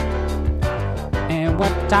 And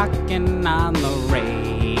we're talking on the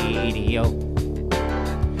radio.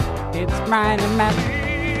 It's Ryan and Matt.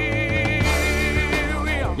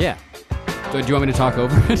 Yeah. So do you want me to talk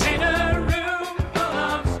over it?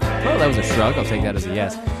 Oh, that was a shrug. I'll take that as a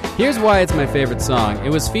yes. Here's why it's my favorite song. It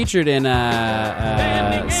was featured in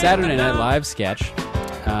a Saturday Night Live sketch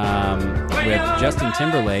with Justin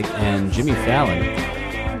Timberlake and Jimmy Fallon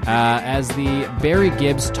as the Barry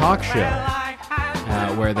Gibbs talk show,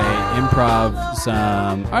 where they improv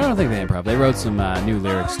some... I don't think they improv. They wrote some new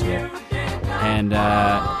lyrics to it. And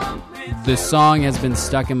the song has been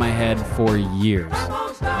stuck in my head for years.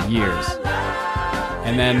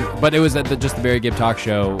 And then, but it was at just the Barry Gibb talk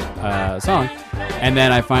show song. And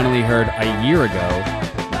then I finally heard a year ago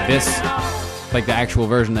this, like the actual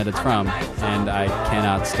version that it's from, and I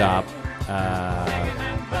cannot stop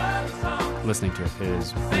listening to it. It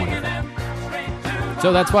is wonderful.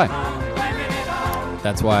 So that's why.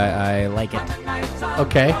 That's why I like it.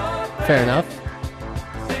 Okay, fair enough.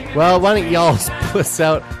 Well, why don't y'all bliss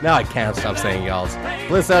out? Now I can't stop saying y'all's.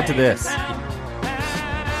 Bliss out to this.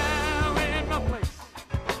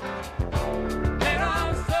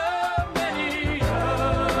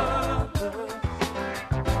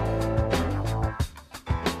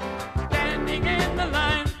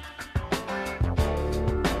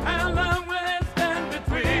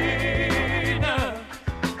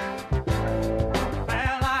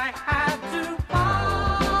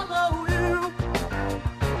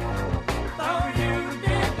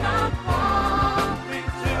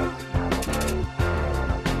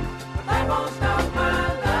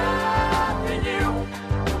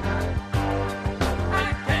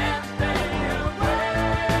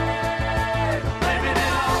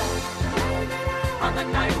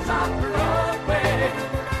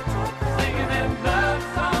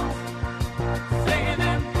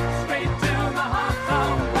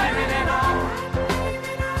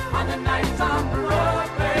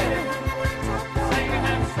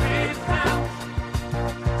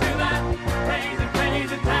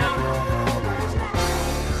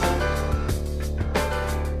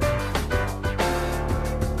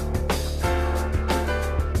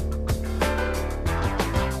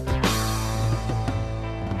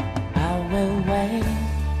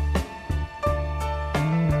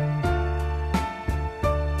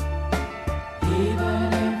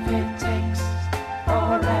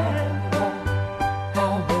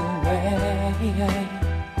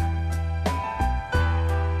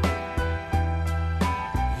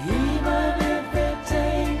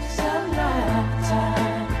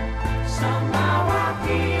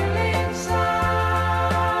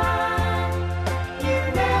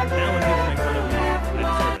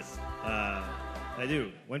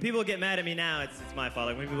 When people get mad at me now, it's my fault.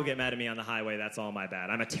 Like, when people get mad at me on the highway, that's all my bad.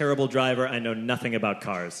 I'm a terrible driver. I know nothing about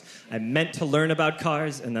cars. I meant to learn about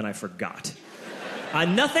cars, and then I forgot.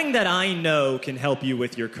 Nothing that I know can help you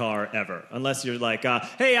with your car ever. Unless you're like,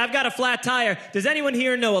 hey, I've got a flat tire. Does anyone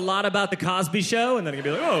here know a lot about The Cosby Show? And then you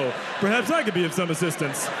can be like, oh, perhaps I could be of some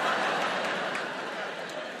assistance.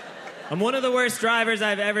 I'm one of the worst drivers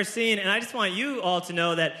I've ever seen, and I just want you all to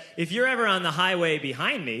know that if you're ever on the highway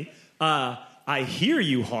behind me, I hear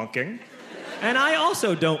you honking, and I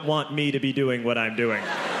also don't want me to be doing what I'm doing.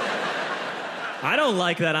 I don't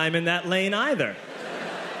like that I'm in that lane either,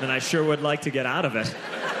 and I sure would like to get out of it.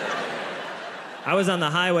 I was on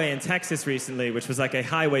the highway in Texas recently, which was like a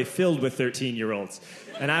highway filled with 13-year-olds,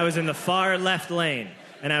 and I was in the far left lane.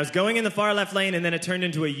 And I was going in the far left lane, and then it turned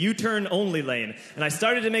into a U-turn only lane. And I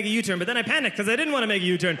started to make a U-turn, but then I panicked because I didn't want to make a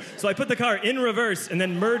U-turn. So I put the car in reverse and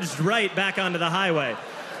then merged right back onto the highway.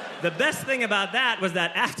 The best thing about that was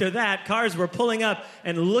that after that, cars were pulling up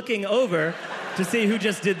and looking over to see who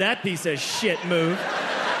just did that piece of shit move,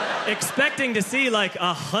 expecting to see like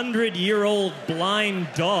a 100-year-old blind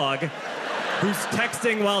dog who's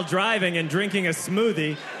texting while driving and drinking a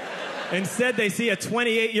smoothie. Instead, they see a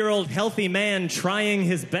 28-year-old healthy man trying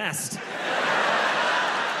his best.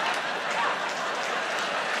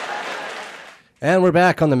 And we're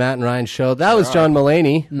back on the Matt and Ryan Show. That was John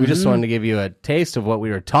Mulaney. We just wanted to give you a taste of what we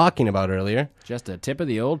were talking about earlier. Just a tip of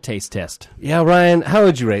the old taste test. Yeah, Ryan, how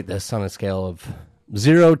would you rate this on a scale of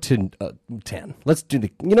 0 to 10? Let's do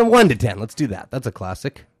 1 to 10. Let's do that. That's a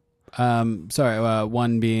classic. 1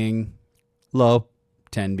 being low,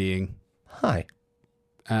 10 being high.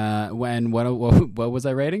 What was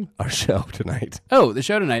I rating? Our show tonight. Oh, the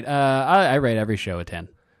show tonight. I rate every show a 10.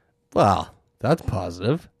 Wow, that's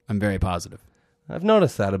positive. I'm very positive. I've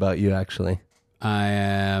noticed that about you, actually. I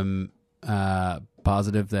am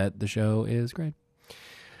positive that the show is great.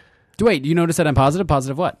 Wait, you notice that I'm positive?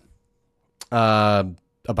 Positive what?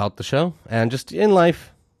 About the show and just in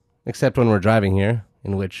life, except when we're driving here,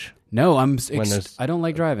 in which... No, I don't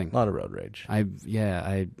like driving. A lot of road rage.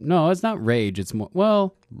 No, it's not rage. It's more,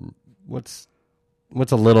 well... What's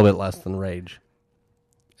a little bit less than rage?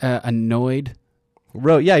 Annoyed.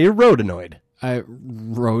 You're road annoyed.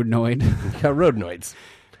 Roadnoid. Yeah, roadnoids.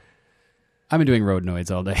 I've been doing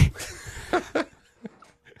roadnoids all day.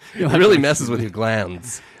 It really messes with your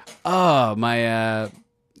glands. Oh, my...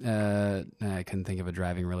 I couldn't think of a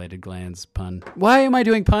driving-related glands pun. Why am I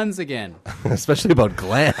doing puns again? Especially about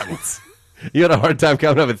glands. You had a hard time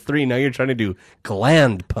coming up with 3. Now you're trying to do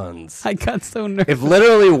gland puns. I got so nervous. If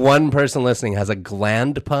literally one person listening has a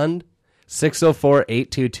gland pun,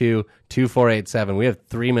 604-822-2487. We have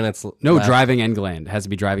 3 minutes left. Driving and gland. It has to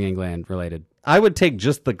be driving and gland related. I would take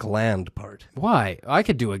just the gland part. Why? I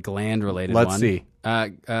could do a gland-related one. Let's see.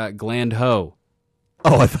 Gland ho.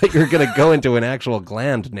 Oh, I thought you were going to go into an actual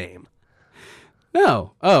gland name.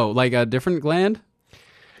 No. Oh, like a different gland?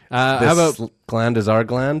 How about... Gland is our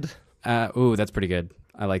gland? Ooh, that's pretty good.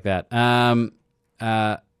 I like that.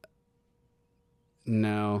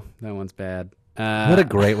 No, that one's bad. What a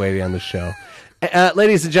great way to end the show.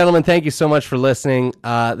 Ladies and gentlemen, thank you so much for listening.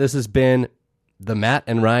 This has been the Matt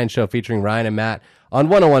and Ryan Show featuring Ryan and Matt on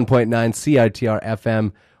 101.9 CITR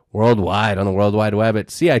FM worldwide on the World Wide Web at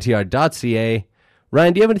CITR.ca.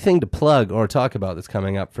 Ryan, do you have anything to plug or talk about that's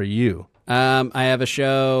coming up for you? I have a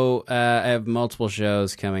show. I have multiple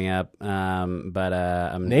shows coming up, but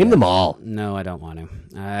I'm name them all. No, I don't want to.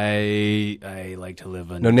 I like to live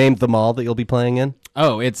on. No, name them all that you'll be playing in.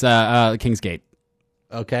 Oh, it's Kingsgate.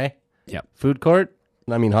 Okay. Yep. Food court.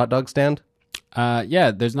 Hot dog stand.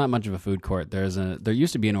 Yeah. There's not much of a food court. There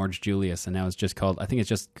used to be an Orange Julius, and now it's just called. I think it's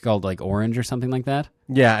just called like Orange or something like that.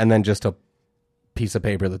 Yeah, and then just a piece of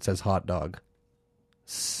paper that says hot dog.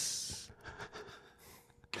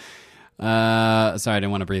 Sorry, I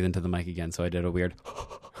didn't want to breathe into the mic again, so I did a weird.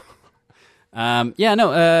 I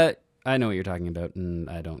know what you're talking about, and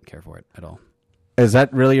I don't care for it at all. Is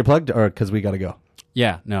that really your plug, or because we got to go?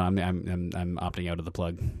 Yeah, no, I'm opting out of the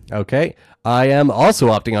plug. Okay, I am also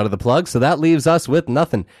opting out of the plug, so that leaves us with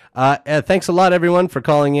nothing. Thanks a lot, everyone, for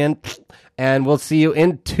calling in, and we'll see you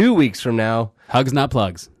in 2 weeks from now. Hugs, not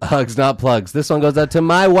plugs. Hugs, not plugs. This one goes out to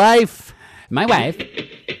my wife. My wife.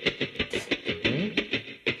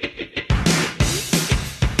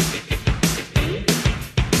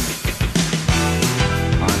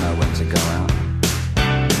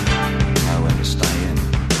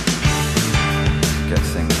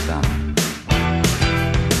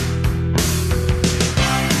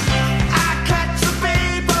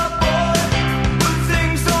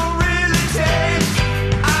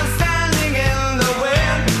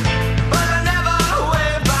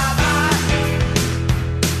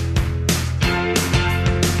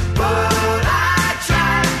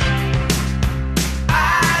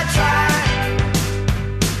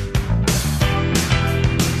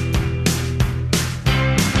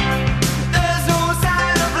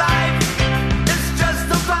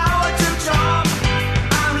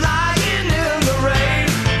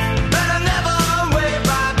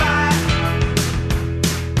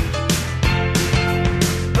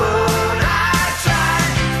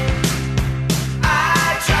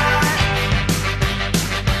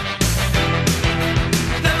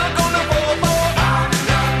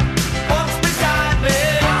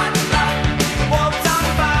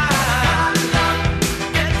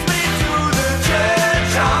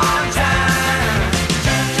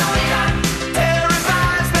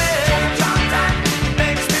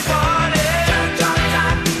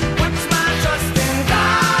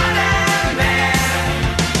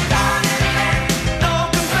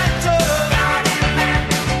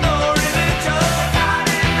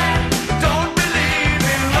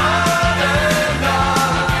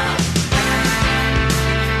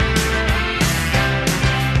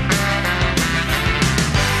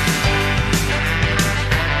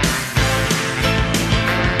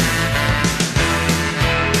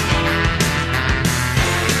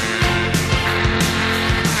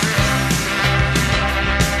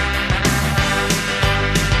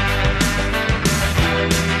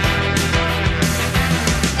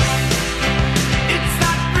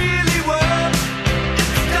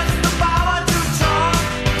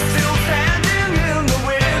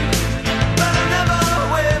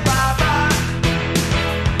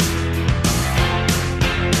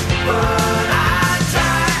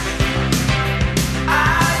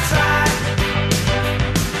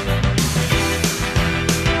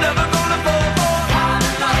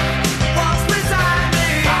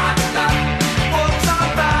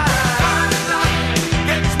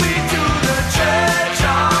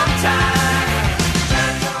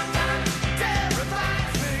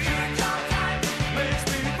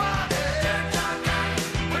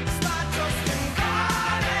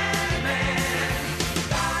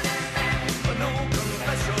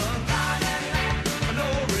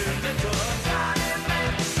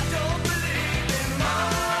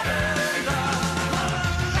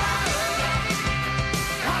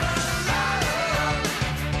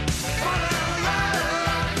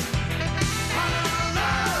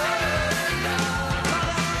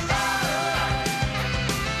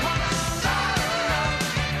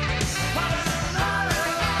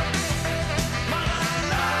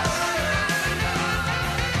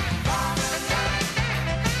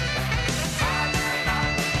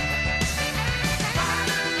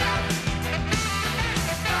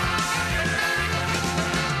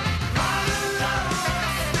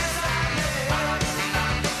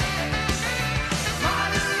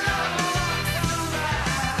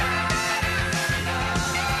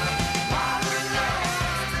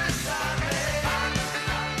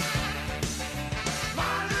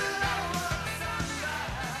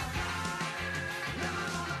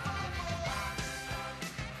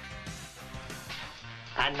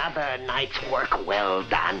 Another night's work well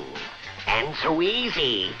done. And so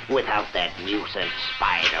easy without that nuisance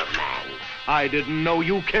Spider-Man. I didn't know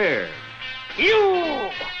you cared. You!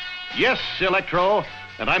 Yes, Electro,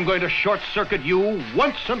 and I'm going to short-circuit you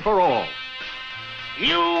once and for all.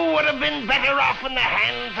 You would have been better off in the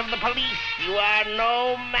hands of the police. You are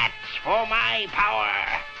no match for my power.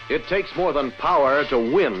 It takes more than power to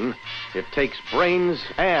win. It takes brains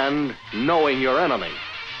and knowing your enemy.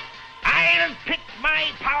 I'll pit my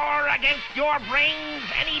power against your brains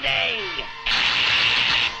any day.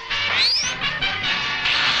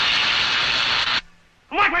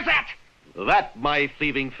 What was that? That, my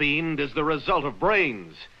thieving fiend, is the result of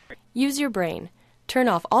brains. Use your brain. Turn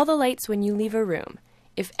off all the lights when you leave a room.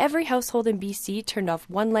 If every household in BC turned off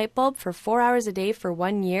one light bulb for 4 hours a day for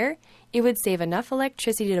 1 year, it would save enough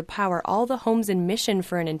electricity to power all the homes in Mission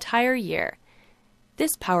for an entire year.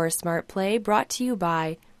 This Power Smart play brought to you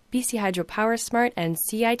by BC Hydro Power Smart and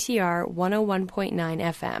CITR 101.9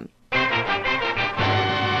 FM.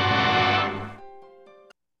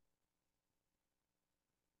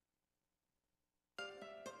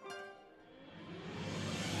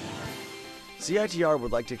 CITR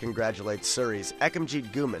would like to congratulate Surrey's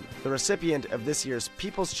Ekimjeet Guman, the recipient of this year's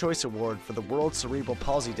People's Choice Award for the World Cerebral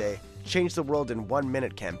Palsy Day Change the World in 1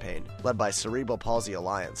 Minute campaign, led by Cerebral Palsy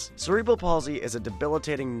Alliance. Cerebral palsy is a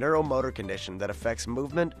debilitating neuromotor condition that affects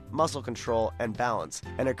movement, muscle control, and balance,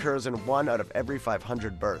 and occurs in 1 out of every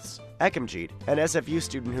 500 births. Ekimjeet, an SFU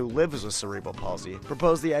student who lives with cerebral palsy,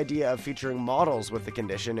 proposed the idea of featuring models with the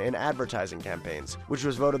condition in advertising campaigns, which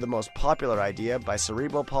was voted the most popular idea by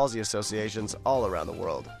cerebral palsy associations all around the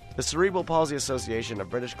world. The Cerebral Palsy Association of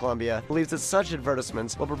British Columbia believes that such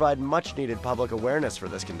advertisements will provide much-needed public awareness for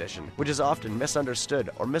this condition, which is often misunderstood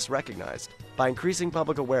or misrecognized. By increasing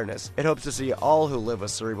public awareness, it hopes to see all who live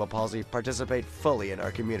with cerebral palsy participate fully in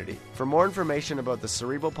our community. For more information about the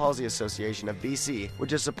Cerebral Palsy Association of BC,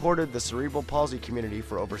 which has supported the cerebral palsy community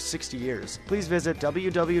for over 60 years, please visit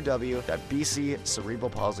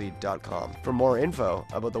www.bccerebralpalsy.com. For more info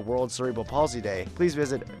about the World Cerebral Palsy Day, please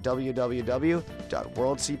visit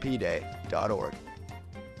www.worldcpday.org.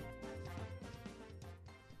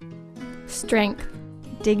 Strength,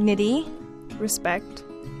 dignity, respect,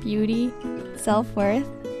 beauty, self-worth,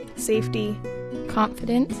 safety,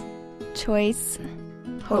 confidence, choice,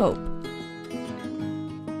 hope.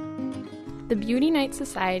 The Beauty Night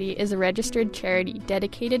Society is a registered charity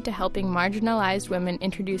dedicated to helping marginalized women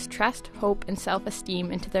introduce trust, hope, and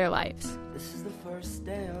self-esteem into their lives.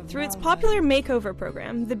 Through its popular makeover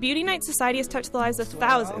program, the Beauty Night Society has touched the lives of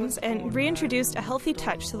thousands and reintroduced a healthy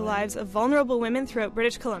touch to the lives of vulnerable women throughout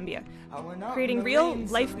British Columbia, creating real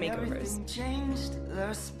life makeovers.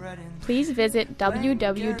 Please visit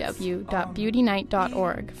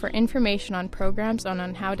www.beautynight.org for information on programs and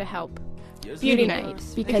on how to help. Beauty Night,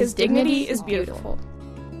 because dignity is beautiful.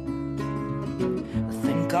 I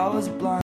think I was blind.